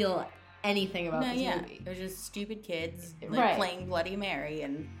feel anything about this movie. It was just stupid kids playing Bloody Mary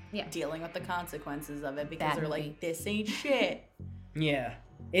and dealing with the consequences of it because they're like, this ain't shit. Yeah.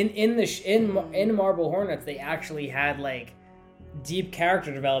 In Marble Hornets, they actually had like deep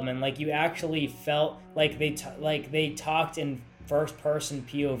character development. Like, you actually felt like they talked in first person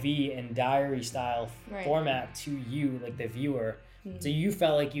POV and diary style format to you, like the viewer. So you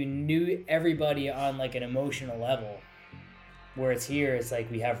felt like you knew everybody on like an emotional level. Whereas here, it's like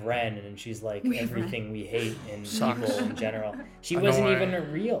we have Ren, and she's like everything we hate in people in general. She wasn't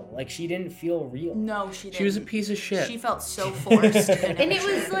even real. Like, she didn't feel real. No, she didn't. She was a piece of shit. She felt so forced. And it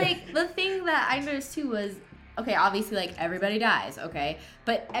was like, the thing that I noticed too was, okay, obviously, like, everybody dies, okay?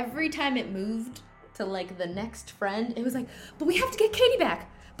 But every time it moved to, like, the next friend, it was like, but we have to get Katie back.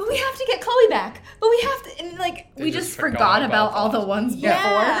 But we have to get Chloe back. But we have to... And, like, we just forgot about all the ones before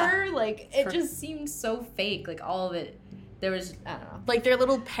her. Like, it just seemed so fake. Like, all of it... There was, I don't know. Like, their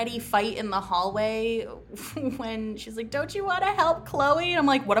little petty fight in the hallway when she's like, don't you want to help Chloe? And I'm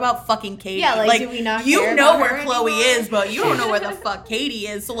like, what about fucking Katie? Yeah, like do we not you care know about where her Chloe anymore? is, but you don't know where the fuck Katie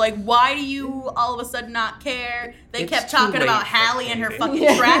is. So, like, why do you all of a sudden not care? They It's kept too talking late about for Hallie and her Katie.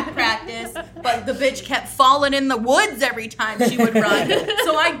 fucking track practice, but the bitch kept falling in the woods every time she would run.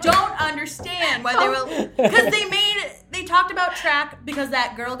 So I don't understand why they were... Because they talked about track because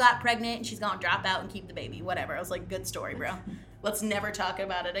that girl got pregnant and she's gonna drop out and keep the baby. Whatever. I was like, good story, bro. Let's never talk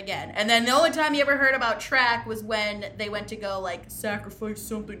about it again. And then the only time you ever heard about track was when they went to go, like, sacrifice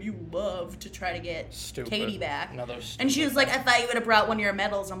something you love to try to get Katie back. And she was like, I thought you would have brought one of your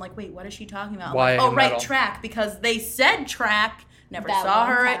medals. I'm like, wait, what is she talking about? Why oh, a right, medal? track. Because they said track. Never That saw one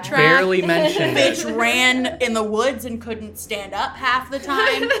her time. at track. Barely mentioned it. Bitch ran in the woods and couldn't stand up half the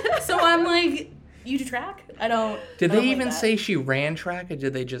time. So I'm like, you do track? Did I don't they like even that. say she ran track, or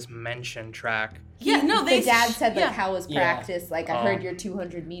did they just mention track? Yeah, no, The dad said, like, how was Yeah. practice? Like, I heard your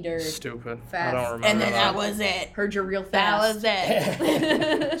 200 meters. Stupid. Fast. I don't remember And then that that. was it. Heard you're real That fast. was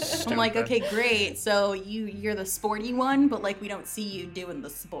it. I'm like, Stupid. okay, great. So you're the sporty one, but like we don't see you doing the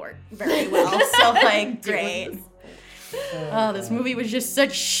sport very well. So like, great. Oh, this movie was just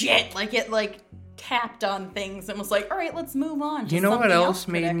such shit. Like it tapped on things and was like, all right, let's move on. to You know what something else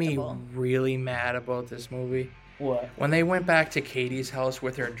made me predictable. really mad about this movie? What? When they went back to Katie's house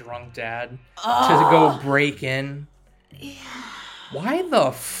with her drunk dad to go break in. Why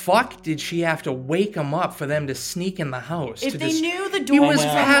the fuck did she have to wake him up for them to sneak in the house? If to they just, knew the he door was was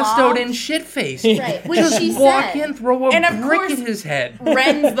passed out unlocked, and shit-faced. Right. Which Just she walk said. in, throw a And of brick course- at his head.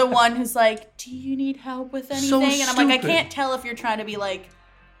 Ren's the one who's like, do you need help with anything? So and I'm like, I stupid. can't tell if you're trying to be like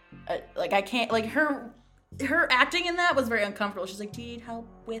I can't, like, her acting in that was very uncomfortable. She's like, do you need help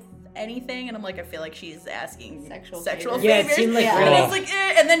with anything? And I'm like, I feel like she's asking Sexual sexual favors. Yeah, it favors. seemed like And really- it's like,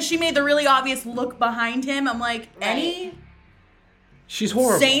 and then she made the really obvious look behind him. I'm like, any She's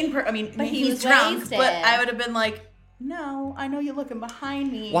horrible. sane I mean, But he he's was drunk, wasted. but I would have been like, no, I know you're looking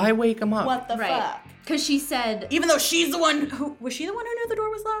behind me. Why wake him up? What the Right. fuck? Because she said, Even though she's the one who, was she the one who knew the door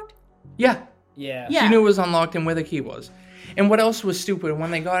was locked? Yeah. Yeah. Yeah. She knew it was unlocked and where the key was. And what else was stupid?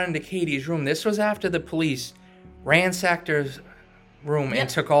 When they got into Katie's room, this was after the police ransacked her room Yep. and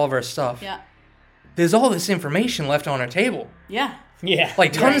took all of her stuff. Yeah. There's all this information left on her table. Yeah. Yeah.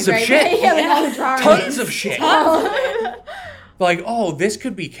 Like tons of right, shit. right, yeah, like all the drawings. Tons of shit. Like, oh, this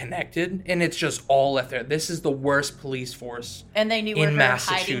could be connected, and it's just all left there. This is the worst police force. And they knew where In her hiding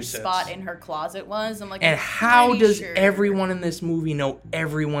Massachusetts. spot in her closet was. I'm like, And I'm how pretty does sure. everyone in this movie know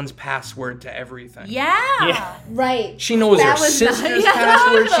everyone's password to everything? Yeah. Yeah. right. She knows That her was sister's not-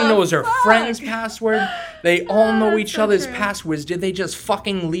 password. What She the knows her fuck? friend's password. They all know that's each so other's true. passwords. Did they just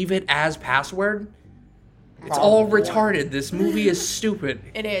fucking leave it as password? It's all retarded. This movie is stupid.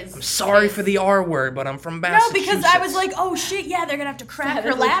 It is. I'm sorry for the R word, but I'm from Massachusetts. No, because I was like, oh shit, yeah, they're gonna have to crack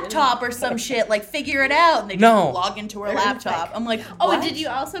her laptop or some shit, like figure it out. And they just log into her laptop. I'm like, Oh, what? and did you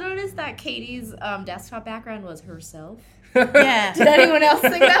also notice that Katie's desktop background was herself? Yeah. Did anyone else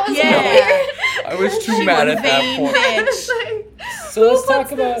think that was weird? I was too mad at that point. Bitch. So let's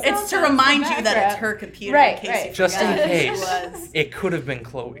talk about. It's to remind you that it's her computer, Right, in case right. you Just in forgot who she case. was. It could have been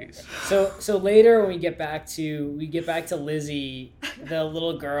Chloe's. So later when we get back to Lizzie, the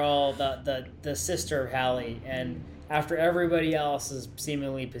little girl, the sister of Hallie, and after everybody else is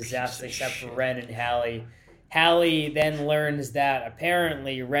seemingly possessed except for Ren and Hallie then learns that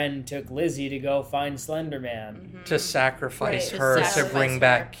apparently Ren took Lizzie to go find Slender Man. To sacrifice Right, her to to sacrifice bring her.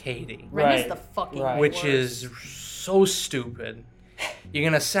 back Katie. Ren is Right, the fucking right. Which worst. is so stupid. You're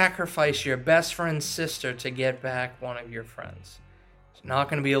gonna sacrifice your best friend's sister to get back one of your friends. It's not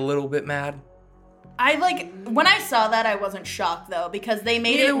gonna be a little bit mad. When I saw that, I wasn't shocked though, because they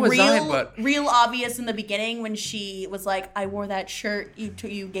made Neither it was I, real, but- real obvious in the beginning when she was like, "I wore that shirt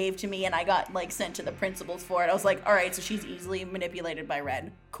you gave to me, and I got like sent to the principals for it." I was like, "All right, so she's easily manipulated by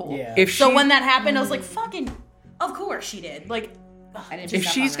Red. Cool." Yeah. If So she, when that happened, I was like, "Fucking, of course she did." Like, I didn't if pick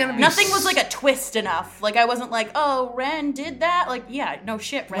up she's on gonna that. be nothing was like a twist enough. Like I wasn't like, "Oh, Ren did that." Like, yeah, no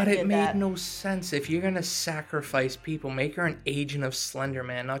shit, Ren But it did made that. no sense. If you're gonna sacrifice people, make her an agent of Slender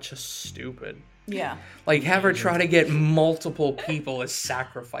Man, not just stupid. Yeah, Like, have her try to get multiple people as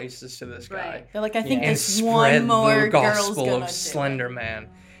sacrifices to this guy. Right. they're like, I think And this spread one more the girl's gospel gonna of do it. Slender Man.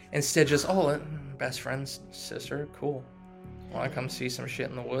 Instead, just, best friend's sister, cool. Want to come see some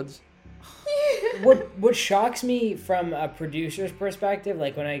shit in the woods? What shocks me from a producer's perspective,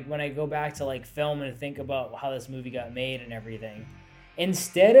 like when I go back to like film and think about how this movie got made and everything,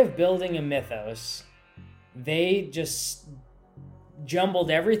 instead of building a mythos, they just jumbled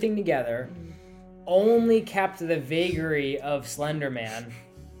everything together, only kept the vagary of Slender Man,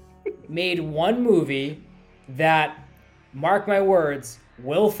 made one movie that, mark my words,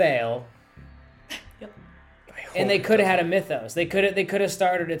 will fail. And they could have had a mythos. They could have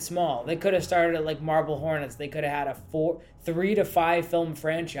started it small. They could have started it like Marble Hornets. They could have had a 3 to 5 film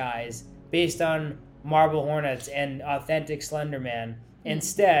franchise based on Marble Hornets and authentic Slender Man.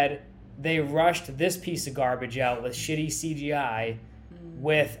 Instead, they rushed this piece of garbage out with shitty CGI.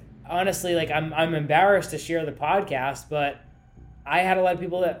 With honestly, like I'm embarrassed to share the podcast, but I had a lot of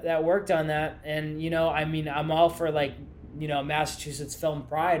people that worked on that, and I'm all for like. Massachusetts film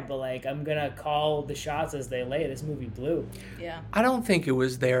pride, but like I'm gonna call the shots as they lay. This movie blew. Yeah. I don't think it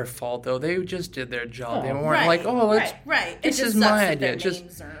was their fault, though. They just did their job. They Oh, weren't Right, like, let's... right. this It just is sucks my that their idea. Just-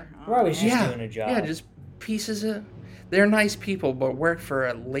 names are, We're always just doing a job. Yeah, just pieces of... They're nice people, but work for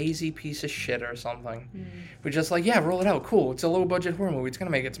a lazy piece of shit or something. We're just like, roll it out. Cool. It's a low-budget horror movie. It's going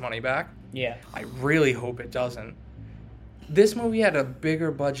to make its money back. Yeah. I really hope it doesn't. This movie had a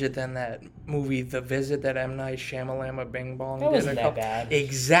bigger budget than that movie, The Visit, that M. Night Shyamalan Bing Bong That did. wasn't that bad.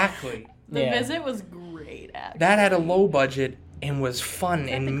 Exactly. The Yeah. Visit was great, actually. That had a low budget and was fun. Is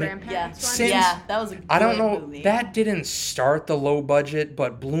that and the ma- grandparents one? Since- Yeah, that was a good I don't know. movie. That didn't start the low budget,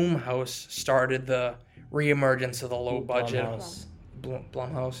 but Blumhouse started the reemergence of the low budget. Blumhouse.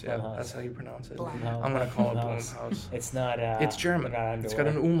 Blumhouse, yeah, Blumhouse. that's how you pronounce it. Blumhouse. I'm gonna call it Blumhouse. Blumhouse. It's not. It's German. not It's got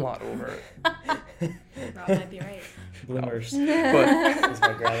an underwear. umlaut over it. Rob might be right. Bloomers. But Is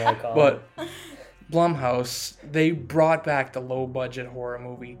my grandma called. but Blumhouse, they brought back the low budget horror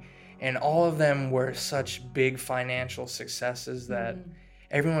movie, and all of them were such big financial successes that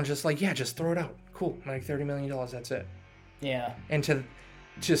everyone's just like, just throw it out. Cool, like $30 million. That's it. Yeah. And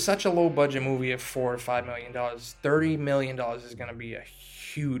to such a low budget movie of $4 or $5 million, $30 million is going to be a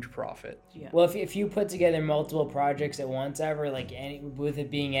huge profit. Well, if you put together multiple projects at once, ever like with it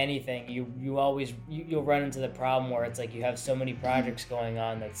being anything, you'll run into the problem where it's like you have so many projects going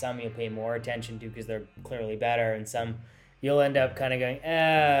on that some you'll pay more attention to because they're clearly better, and some you'll end up kind of going,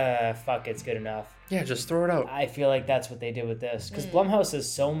 fuck, it's good enough. Yeah, just throw it out. I feel like that's what they did with this because Blumhouse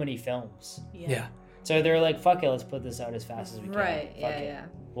has so many films, Yeah. so they're like, fuck it, let's put this out as fast as we can. Right, Fuck yeah, it. yeah.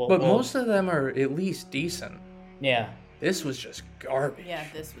 But most of them are at least decent. Yeah. This was just garbage. Yeah,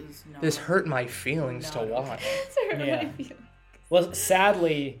 this was no. This hurt my feelings to watch. Yeah. Well,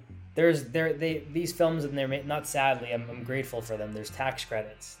 sadly, these films and they're not sadly. I'm grateful for them. There's tax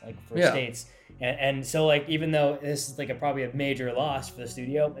credits like for states, and so like even though this is like probably a major loss for the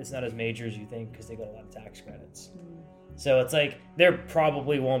studio, it's not as major as you think because they got a lot of tax credits. So it's like there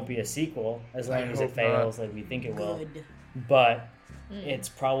probably won't be a sequel as long as it hope fails like we think it will, good. but it's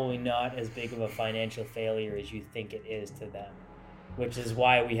probably not as big of a financial failure as you think it is to them, which is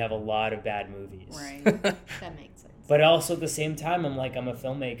why we have a lot of bad movies. Right. That makes sense. But also at the same time, I'm a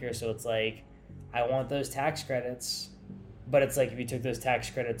filmmaker, so it's like, I want those tax credits. But it's like if you took those tax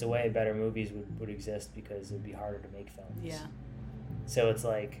credits away, better movies would exist because it would be harder to make films. Yeah. So it's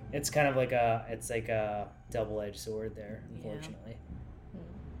like it's kind of like a double-edged sword there, unfortunately.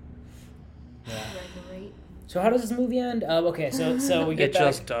 Yeah. Great. So how does this movie end? Okay, so we get It back.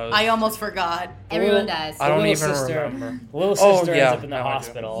 just does. I almost forgot. Everyone dies. I don't little even sister- remember. Little Oh, sister yeah, ends up in the now I do.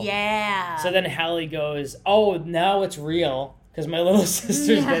 hospital. Yeah. So then Hallie goes, "Oh, now it's real because my little sister's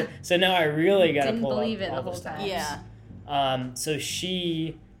Yeah. dead. So now I really gotta Didn't pull believe up it all the whole stuff." time. Yeah. So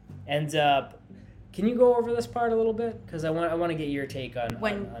she ends up. Can you go over this part a little bit? Because I want to get your take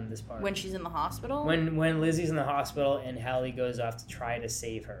on this part. When she's in the hospital? When Lizzie's in the hospital and Hallie goes off to try to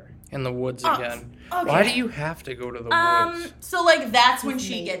save her. In the woods Oh, again. okay. Why do you have to go to the woods? So like that's when He's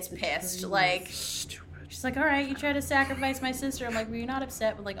she made gets the pissed. trees. Like Stupid. she's like, all right, you tried to sacrifice my sister. I'm like, were you not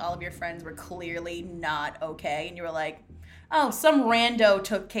upset when like all of your friends were clearly not okay? And you were like, oh, some rando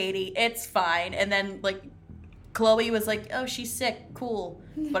took Katie. It's fine. And then like Chloe was like, oh, she's sick. Cool.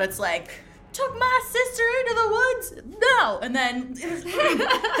 But it's like, took my sister into the woods? No. And then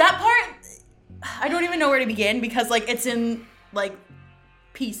that part, I don't even know where to begin because like it's in like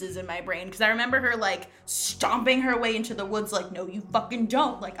pieces in my brain because I remember her like stomping her way into the woods like, no, you fucking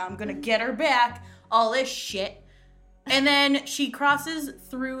don't. Like, I'm gonna get her back. All this shit. And then she crosses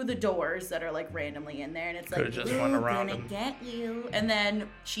through the doors that are like randomly in there and it's like, Could've just went around gonna them. get you. And then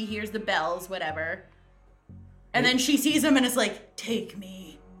she hears the bells, whatever. And then she sees him and is like, take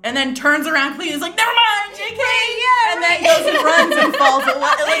me. And then turns around clean and is like, never mind, JK. Yeah, and then goes and runs and falls.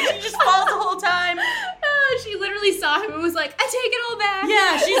 Like, she just falls the whole time. She literally saw him and was like, I take it all back.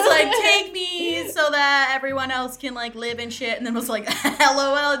 Yeah, she's like, take me so that everyone else can like live and shit. And then was like,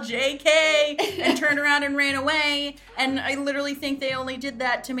 LOL, JK. And turned around and ran away. And I literally think they only did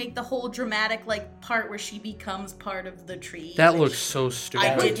that to make the whole dramatic like part where she becomes part of the tree. That which looks so stupid.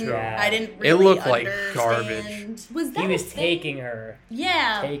 I didn't. too. I didn't. It Really looked like understand. Was that He was a thing? taking her.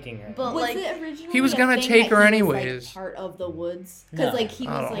 Yeah, Taking her. but Was like, it originally He was a gonna thing take that her he was, anyways. like, part of the woods? No. Because like he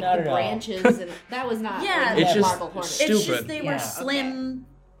I was don't like know. Not the at all. branches, and that was not. Yeah. like, It's the just Marble Hornet. stupid. it's just they were Yeah. slim,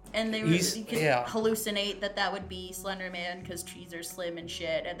 and they were He's- you could yeah. hallucinate that would be Slender Man because trees are slim and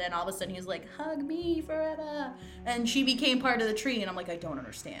shit. And then all of a sudden he was like, "Hug me forever," and she became part of the tree. And I'm like, I don't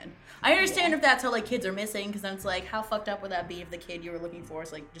understand. I understand if that's how like kids are missing, because then it's like, how fucked up would that be if the kid you were looking for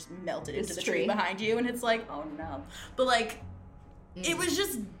is like just melted into This the tree tree. behind you, and it's like, oh no. But like, it was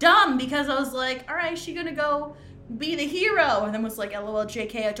just dumb because I was like, all right, she gonna go be the hero, and then was like, LOL,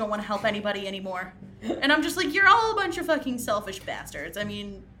 JK, I don't want to help anybody anymore. And I'm just like, you're all a bunch of fucking selfish bastards. I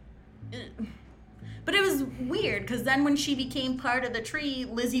mean, but it was weird because then when she became part of the tree,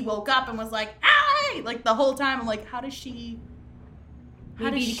 Lizzie woke up and was like, "Hey!" Like the whole time, I'm like, how does she? How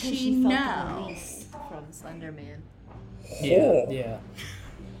Maybe does because she she felt know? the release from Slender Man. Yeah.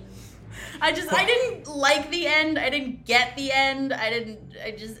 I didn't like the end. I didn't get the end.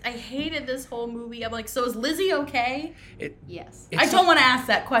 I hated this whole movie. I'm like, so is Lizzie okay? Yes. I It's don't want to ask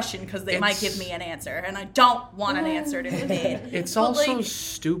that question because they might it's- give me an answer, and I don't want an answer to be made. It's But, also like,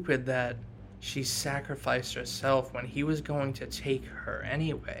 stupid that she sacrificed herself when he was going to take her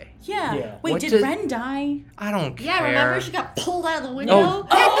anyway. yeah. Yeah. Wait, What did did- Ren die? I don't care. Yeah, remember she got pulled out of the window? Oh,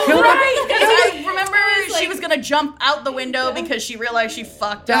 Oh, Kill her. right! Because I remember was she like- was gonna jump out the window because she realized she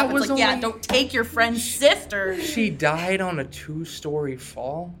fucked That up. It's was like, yeah, only- don't take your friend's sister. She died on a 2-story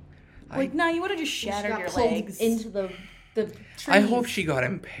fall. Like, no, you would have just She shattered got your pulled legs. into the trees. I hope she got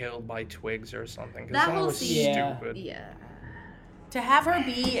impaled by twigs or something, because That that whole was scene- Yeah. stupid. Yeah. To have her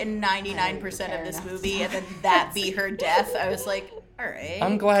be in 99% of this movie and then that be her death, I was like, all right.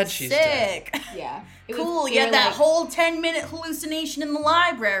 I'm glad she's sick. Yeah. It was- Cool, they you had were that like- whole 10-minute hallucination in the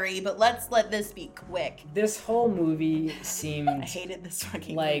library, but let's let this be quick. This whole movie I seemed hated this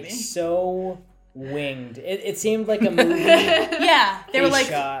fucking like movie. so winged. It seemed like a movie Yeah, they were like,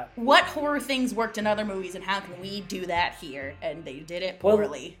 shot. what horror things worked in other movies and how can we do that here? And they did it Well,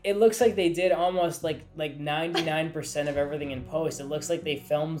 poorly. it looks like they did almost like 99% of everything in post. It looks like they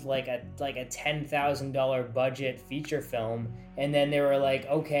filmed like a $10,000 budget feature film, and then they were like,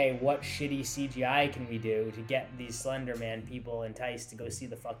 okay, what shitty CGI can we do to get these Slender Man people enticed to go see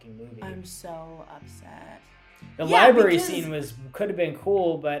the fucking movie? I'm so upset. The Yeah, library because- scene could have been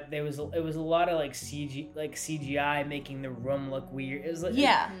cool, but it was a lot of like CGI making the room look weird. It was like,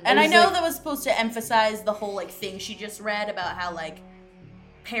 Yeah, it and I was know like- that was supposed to emphasize the whole like thing she just read about how like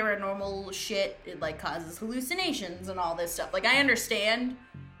paranormal shit it like causes hallucinations and all this stuff. Like I understand,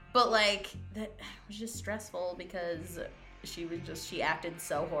 but like that was just stressful because she acted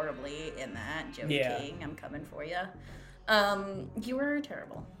so horribly in that. Jodie Yeah. King, I'm coming for you. You were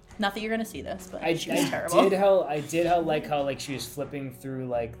terrible. Not that you're gonna see this, but I she was terrible. did like how like she was flipping through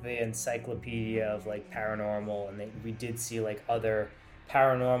like the encyclopedia of like paranormal, and we did see like other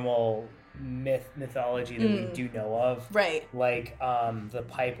paranormal mythology that we do know of, Right. like the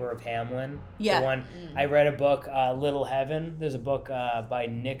Piper of Hamelin. Yeah. The one I read a book, Little Heaven. There's a book by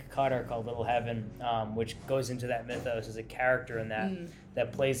Nick Cutter called Little Heaven, which goes into that mythos as a character in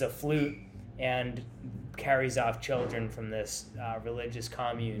that plays a flute and carries off children from this religious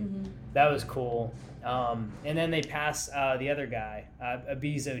commune. That was cool. And then they pass the other guy,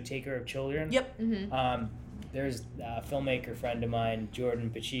 Abizo, Taker of Children. Yep. There's a filmmaker friend of mine, Jordan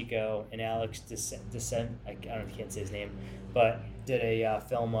Pacheco, and Alex Descent. I can't say his name, but did a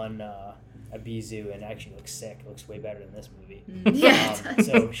film on Abizu, and actually looks sick. It looks way better than this movie. Yeah.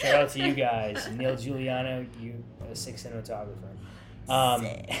 So shout out to you guys, Neil Giuliano, you a sick cinematographer.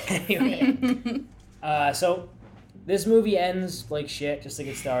 Anyway, so this movie ends like shit, just like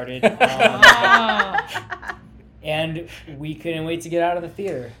it started. And we couldn't wait to get out of the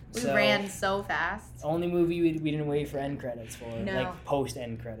theater. We ran so fast. Only movie we didn't wait for end credits for, No. like post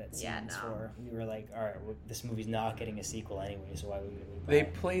end credits. Yeah, scenes no. for. We were like, all right, this movie's not getting a sequel anyway, so why would we? They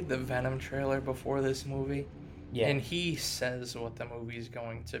played the Venom trailer before this movie, Yeah. and he says what the movie's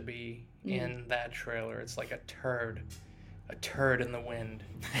going to be in that trailer. It's like a turd in the wind.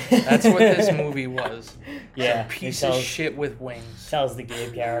 That's what this movie was. Yeah, A piece it of tells- shit with wings. Tells the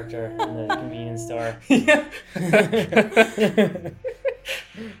Gabe character in the convenience store. Yeah.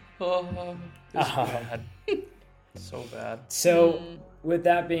 Oh, it's bad. So bad. So, with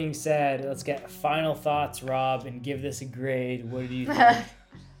that being said, let's get final thoughts, Rob, and give this a grade. What do you think?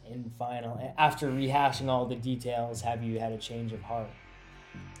 In final, after rehashing all the details, have you had a change of heart?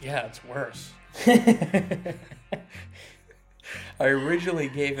 Yeah, it's worse. I originally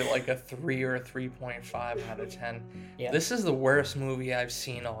gave it like a 3 or a 3.5 out of 10. Yeah. This is the worst movie I've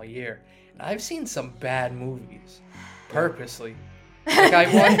seen all year. And I've seen some bad movies, purposely. Like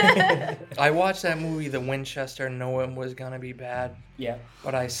I watched that movie, The Winchester, knowing it was gonna be bad. Yeah.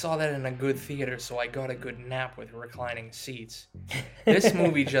 But I saw that in a good theater, so I got a good nap with reclining seats. This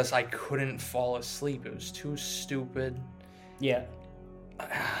movie I couldn't fall asleep. It was too stupid. Yeah.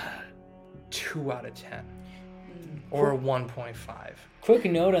 2 out of 10. Or a 1.5. Quick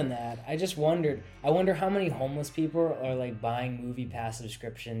note on that. I just wondered. I wonder how many homeless people are like buying movie pass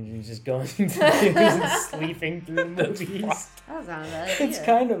subscriptions and just going to the theaters and sleeping through the movies. That was not a bad It's idea.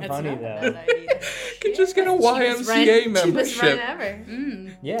 kind of That's funny not a though. bad idea. Could just get a Cheapest YMCA Cheapest run membership.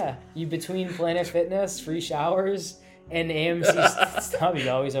 ever. Yeah, you between Planet Fitness, free showers, and AMC stuff, you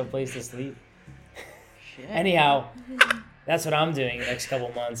always have a place to sleep. Shit. Anyhow, that's what I'm doing the next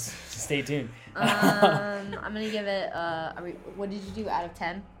couple months. Stay tuned. I'm gonna give it. What did you do out of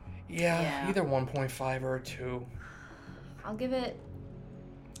 10? Yeah, either 1.5 or a 2. I'll give it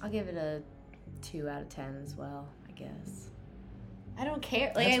a 2 out of 10 as well. I guess. I don't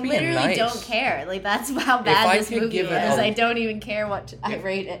care. Like That's I being literally nice. don't care. Like that's how I bad this could movie give is. it a- I don't even care what I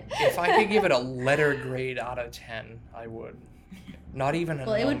rate it. If I could give it a letter grade out of 10, I would. Not even a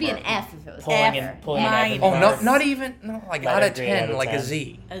Well, it would be an number. F if it was Pulling F. in, pulling in Mine. Evan Oh, Mars. not even, no, like out Letter of grade 10, out of like 10. a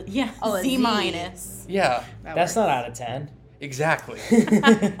Z. Yeah. Oh, a C Z. minus. Yeah, That's not out of 10. exactly.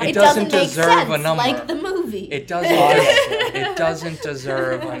 It doesn't make deserve sense, a number. like the movie. It doesn't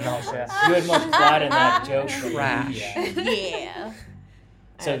deserve a number. You had more plot in that joke. than the Trash. movie. Yeah.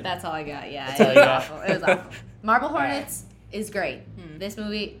 So that's all I got. Yeah, That's it all was you got. awful. It was awful. Marble Hornets is great. This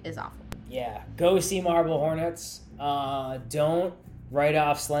movie is awful. yeah, go see Marble Hornets. Don't write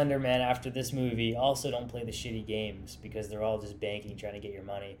off Slenderman after this movie. Also, don't play the shitty games because they're all just banking, trying to get your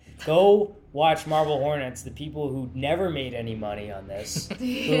money. Go watch Marble Hornets, the people who never made any money on this,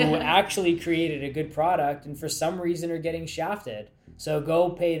 who actually created a good product and for some reason are getting shafted. So go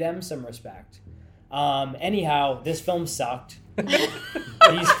pay them some respect. Anyhow, this film sucked.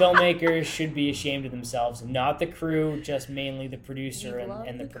 These filmmakers should be ashamed of themselves. Not the crew, just mainly the producer We love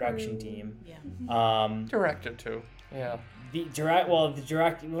and the the production crew. team. Yeah. Directed too. Yeah. The direct.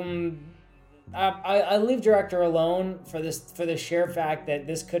 I leave director alone for the sheer fact that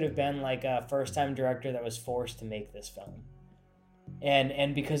this could have been like a first time director that was forced to make this film,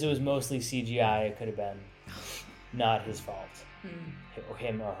 and because it was mostly CGI, it could have been not his fault, or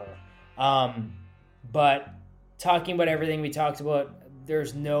him or her. But talking about everything we talked about,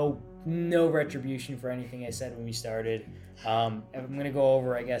 there's no retribution for anything I said when we started. I'm gonna go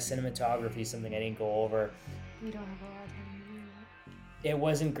over, I guess, cinematography, something I didn't go over. We don't have a lot of time to do that. It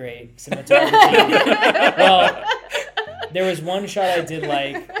wasn't great. Cinematography. Well, There was one shot I did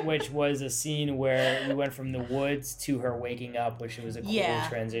like, which was a scene where we went from the woods to her waking up, which was a cool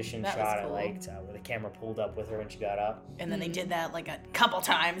transition that was shot. cool. I liked where the camera pulled up with her when she got up. And then they did that like a couple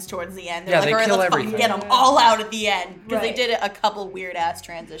times towards the end. Yeah, They're they like, kill all right, let's everything. fucking get them all out at the end. Because they Right. did a couple weird ass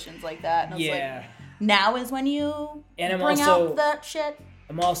transitions like that. And I was like, now is when you And I'm bring also- out that shit.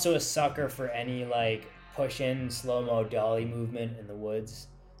 I'm also a sucker for any like push-in slow-mo dolly movement in the woods.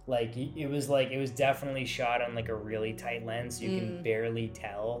 Like it was definitely shot on like a really tight lens, so you can barely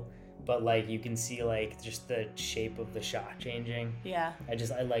tell, but like you can see like just the shape of the shot changing. Yeah.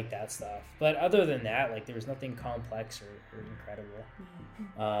 I like that stuff. But other than that, like there was nothing complex or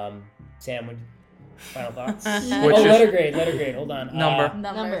incredible. Sam, final thoughts? Which Oh, is- letter grade. Hold on. Number.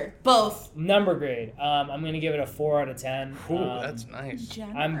 Number. Both. Number grade. I'm gonna give it a 4 out of 10. Ooh, that's nice.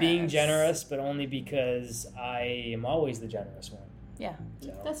 I'm being generous, but only because I am always the generous one. Yeah.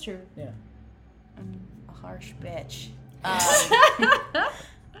 So, That's true. A harsh bitch.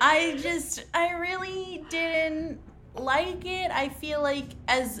 I really didn't like it. I feel like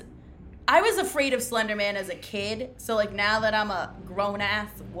I was afraid of Slender Man as a kid, so like now that I'm a grown-ass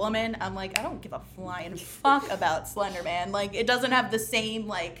woman, I'm like, I don't give a flying fuck about Slender Man. Like, it doesn't have the same,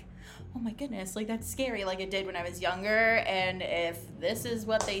 like, oh my goodness, like, that's scary like it did when I was younger, and if this is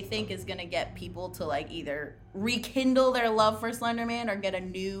what they think is gonna get people to, like, either rekindle their love for Slender Man or get a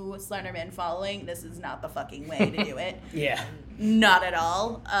new Slender Man following, this is not the fucking way to do it. yeah. Not at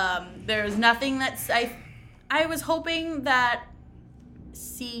all. There's nothing that's... I was hoping that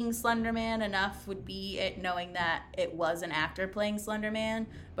seeing Slender Man enough would be it, knowing that it was an actor playing Slender Man,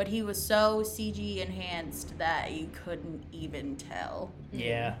 but he was so CG enhanced that you couldn't even tell.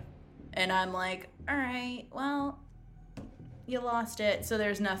 Yeah. And I'm like, all right, well, you lost it, so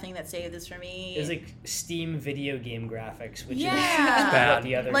there's nothing that saved this for me. It was like Steam video game graphics, which is Yeah. what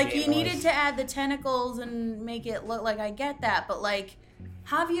the other Like, game you needed was. to add the tentacles and make it look like, I get that, but like,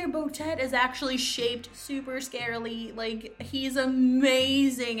 Javier Botet is actually shaped super scarily. Like, he's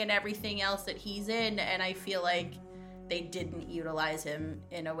amazing in everything else that he's in, and I feel like they didn't utilize him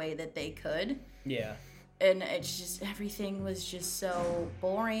in a way that they could. Yeah. And it's just, everything was just so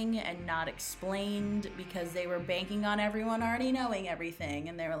boring and not explained because they were banking on everyone already knowing everything.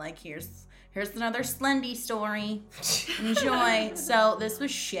 And they were like, here's another Slendy story. Enjoy. So this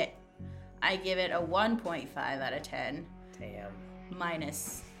was shit. I give it a 1.5 out of 10. Damn.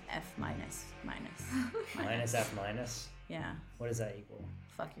 Minus F minus. Minus F minus. Yeah. What does that equal?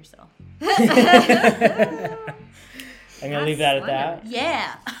 Fuck yourself. I'm gonna leave that at that.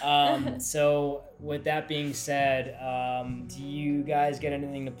 Yeah. So with that being said, do you guys get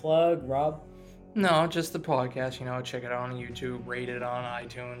anything to plug, Rob? No, just the podcast. Check it out on YouTube, rate it on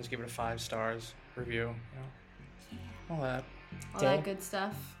iTunes, give it a 5 stars, review. All that. All Okay. that good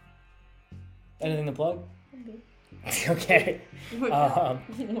stuff. Anything to plug? I'm good. Okay. Work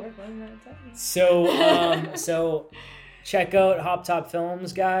on that. So check out Hop Top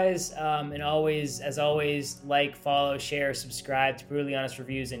Films, guys. And as always, like, follow, share, subscribe to Brutally Honest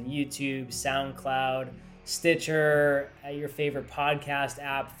Reviews on YouTube, SoundCloud, Stitcher, your favorite podcast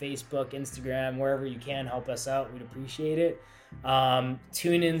app, Facebook, Instagram, wherever you can. Help us out. We'd appreciate it.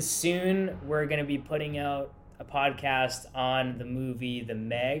 Tune in soon. We're going to be putting out a podcast on the movie The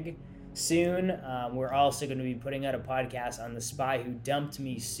Meg soon. We're also going to be putting out a podcast on The Spy Who Dumped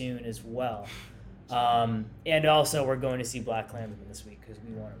Me soon as well. And also we're going to see Black Klansman this week because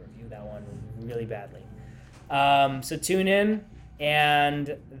we want to review that one really badly. So tune in,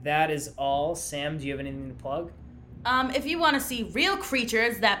 and that is all. Sam, do you have anything to plug? If you want to see real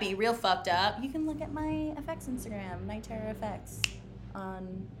creatures that be real fucked up, you can look at my FX Instagram, Night Terror FX,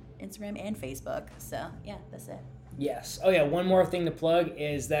 on Instagram and Facebook. So, yeah, that's it. Yes. Oh, yeah, one more thing to plug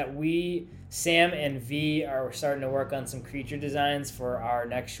is that Sam and V, are starting to work on some creature designs for our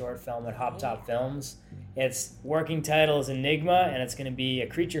next short film at Hop Top Films. Its working title is Enigma, and it's going to be a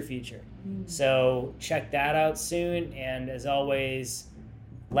creature feature. So check that out soon, and as always,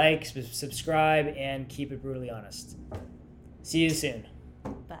 like, subscribe, and keep it brutally honest. See you soon.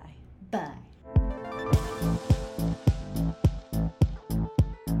 Bye. Bye.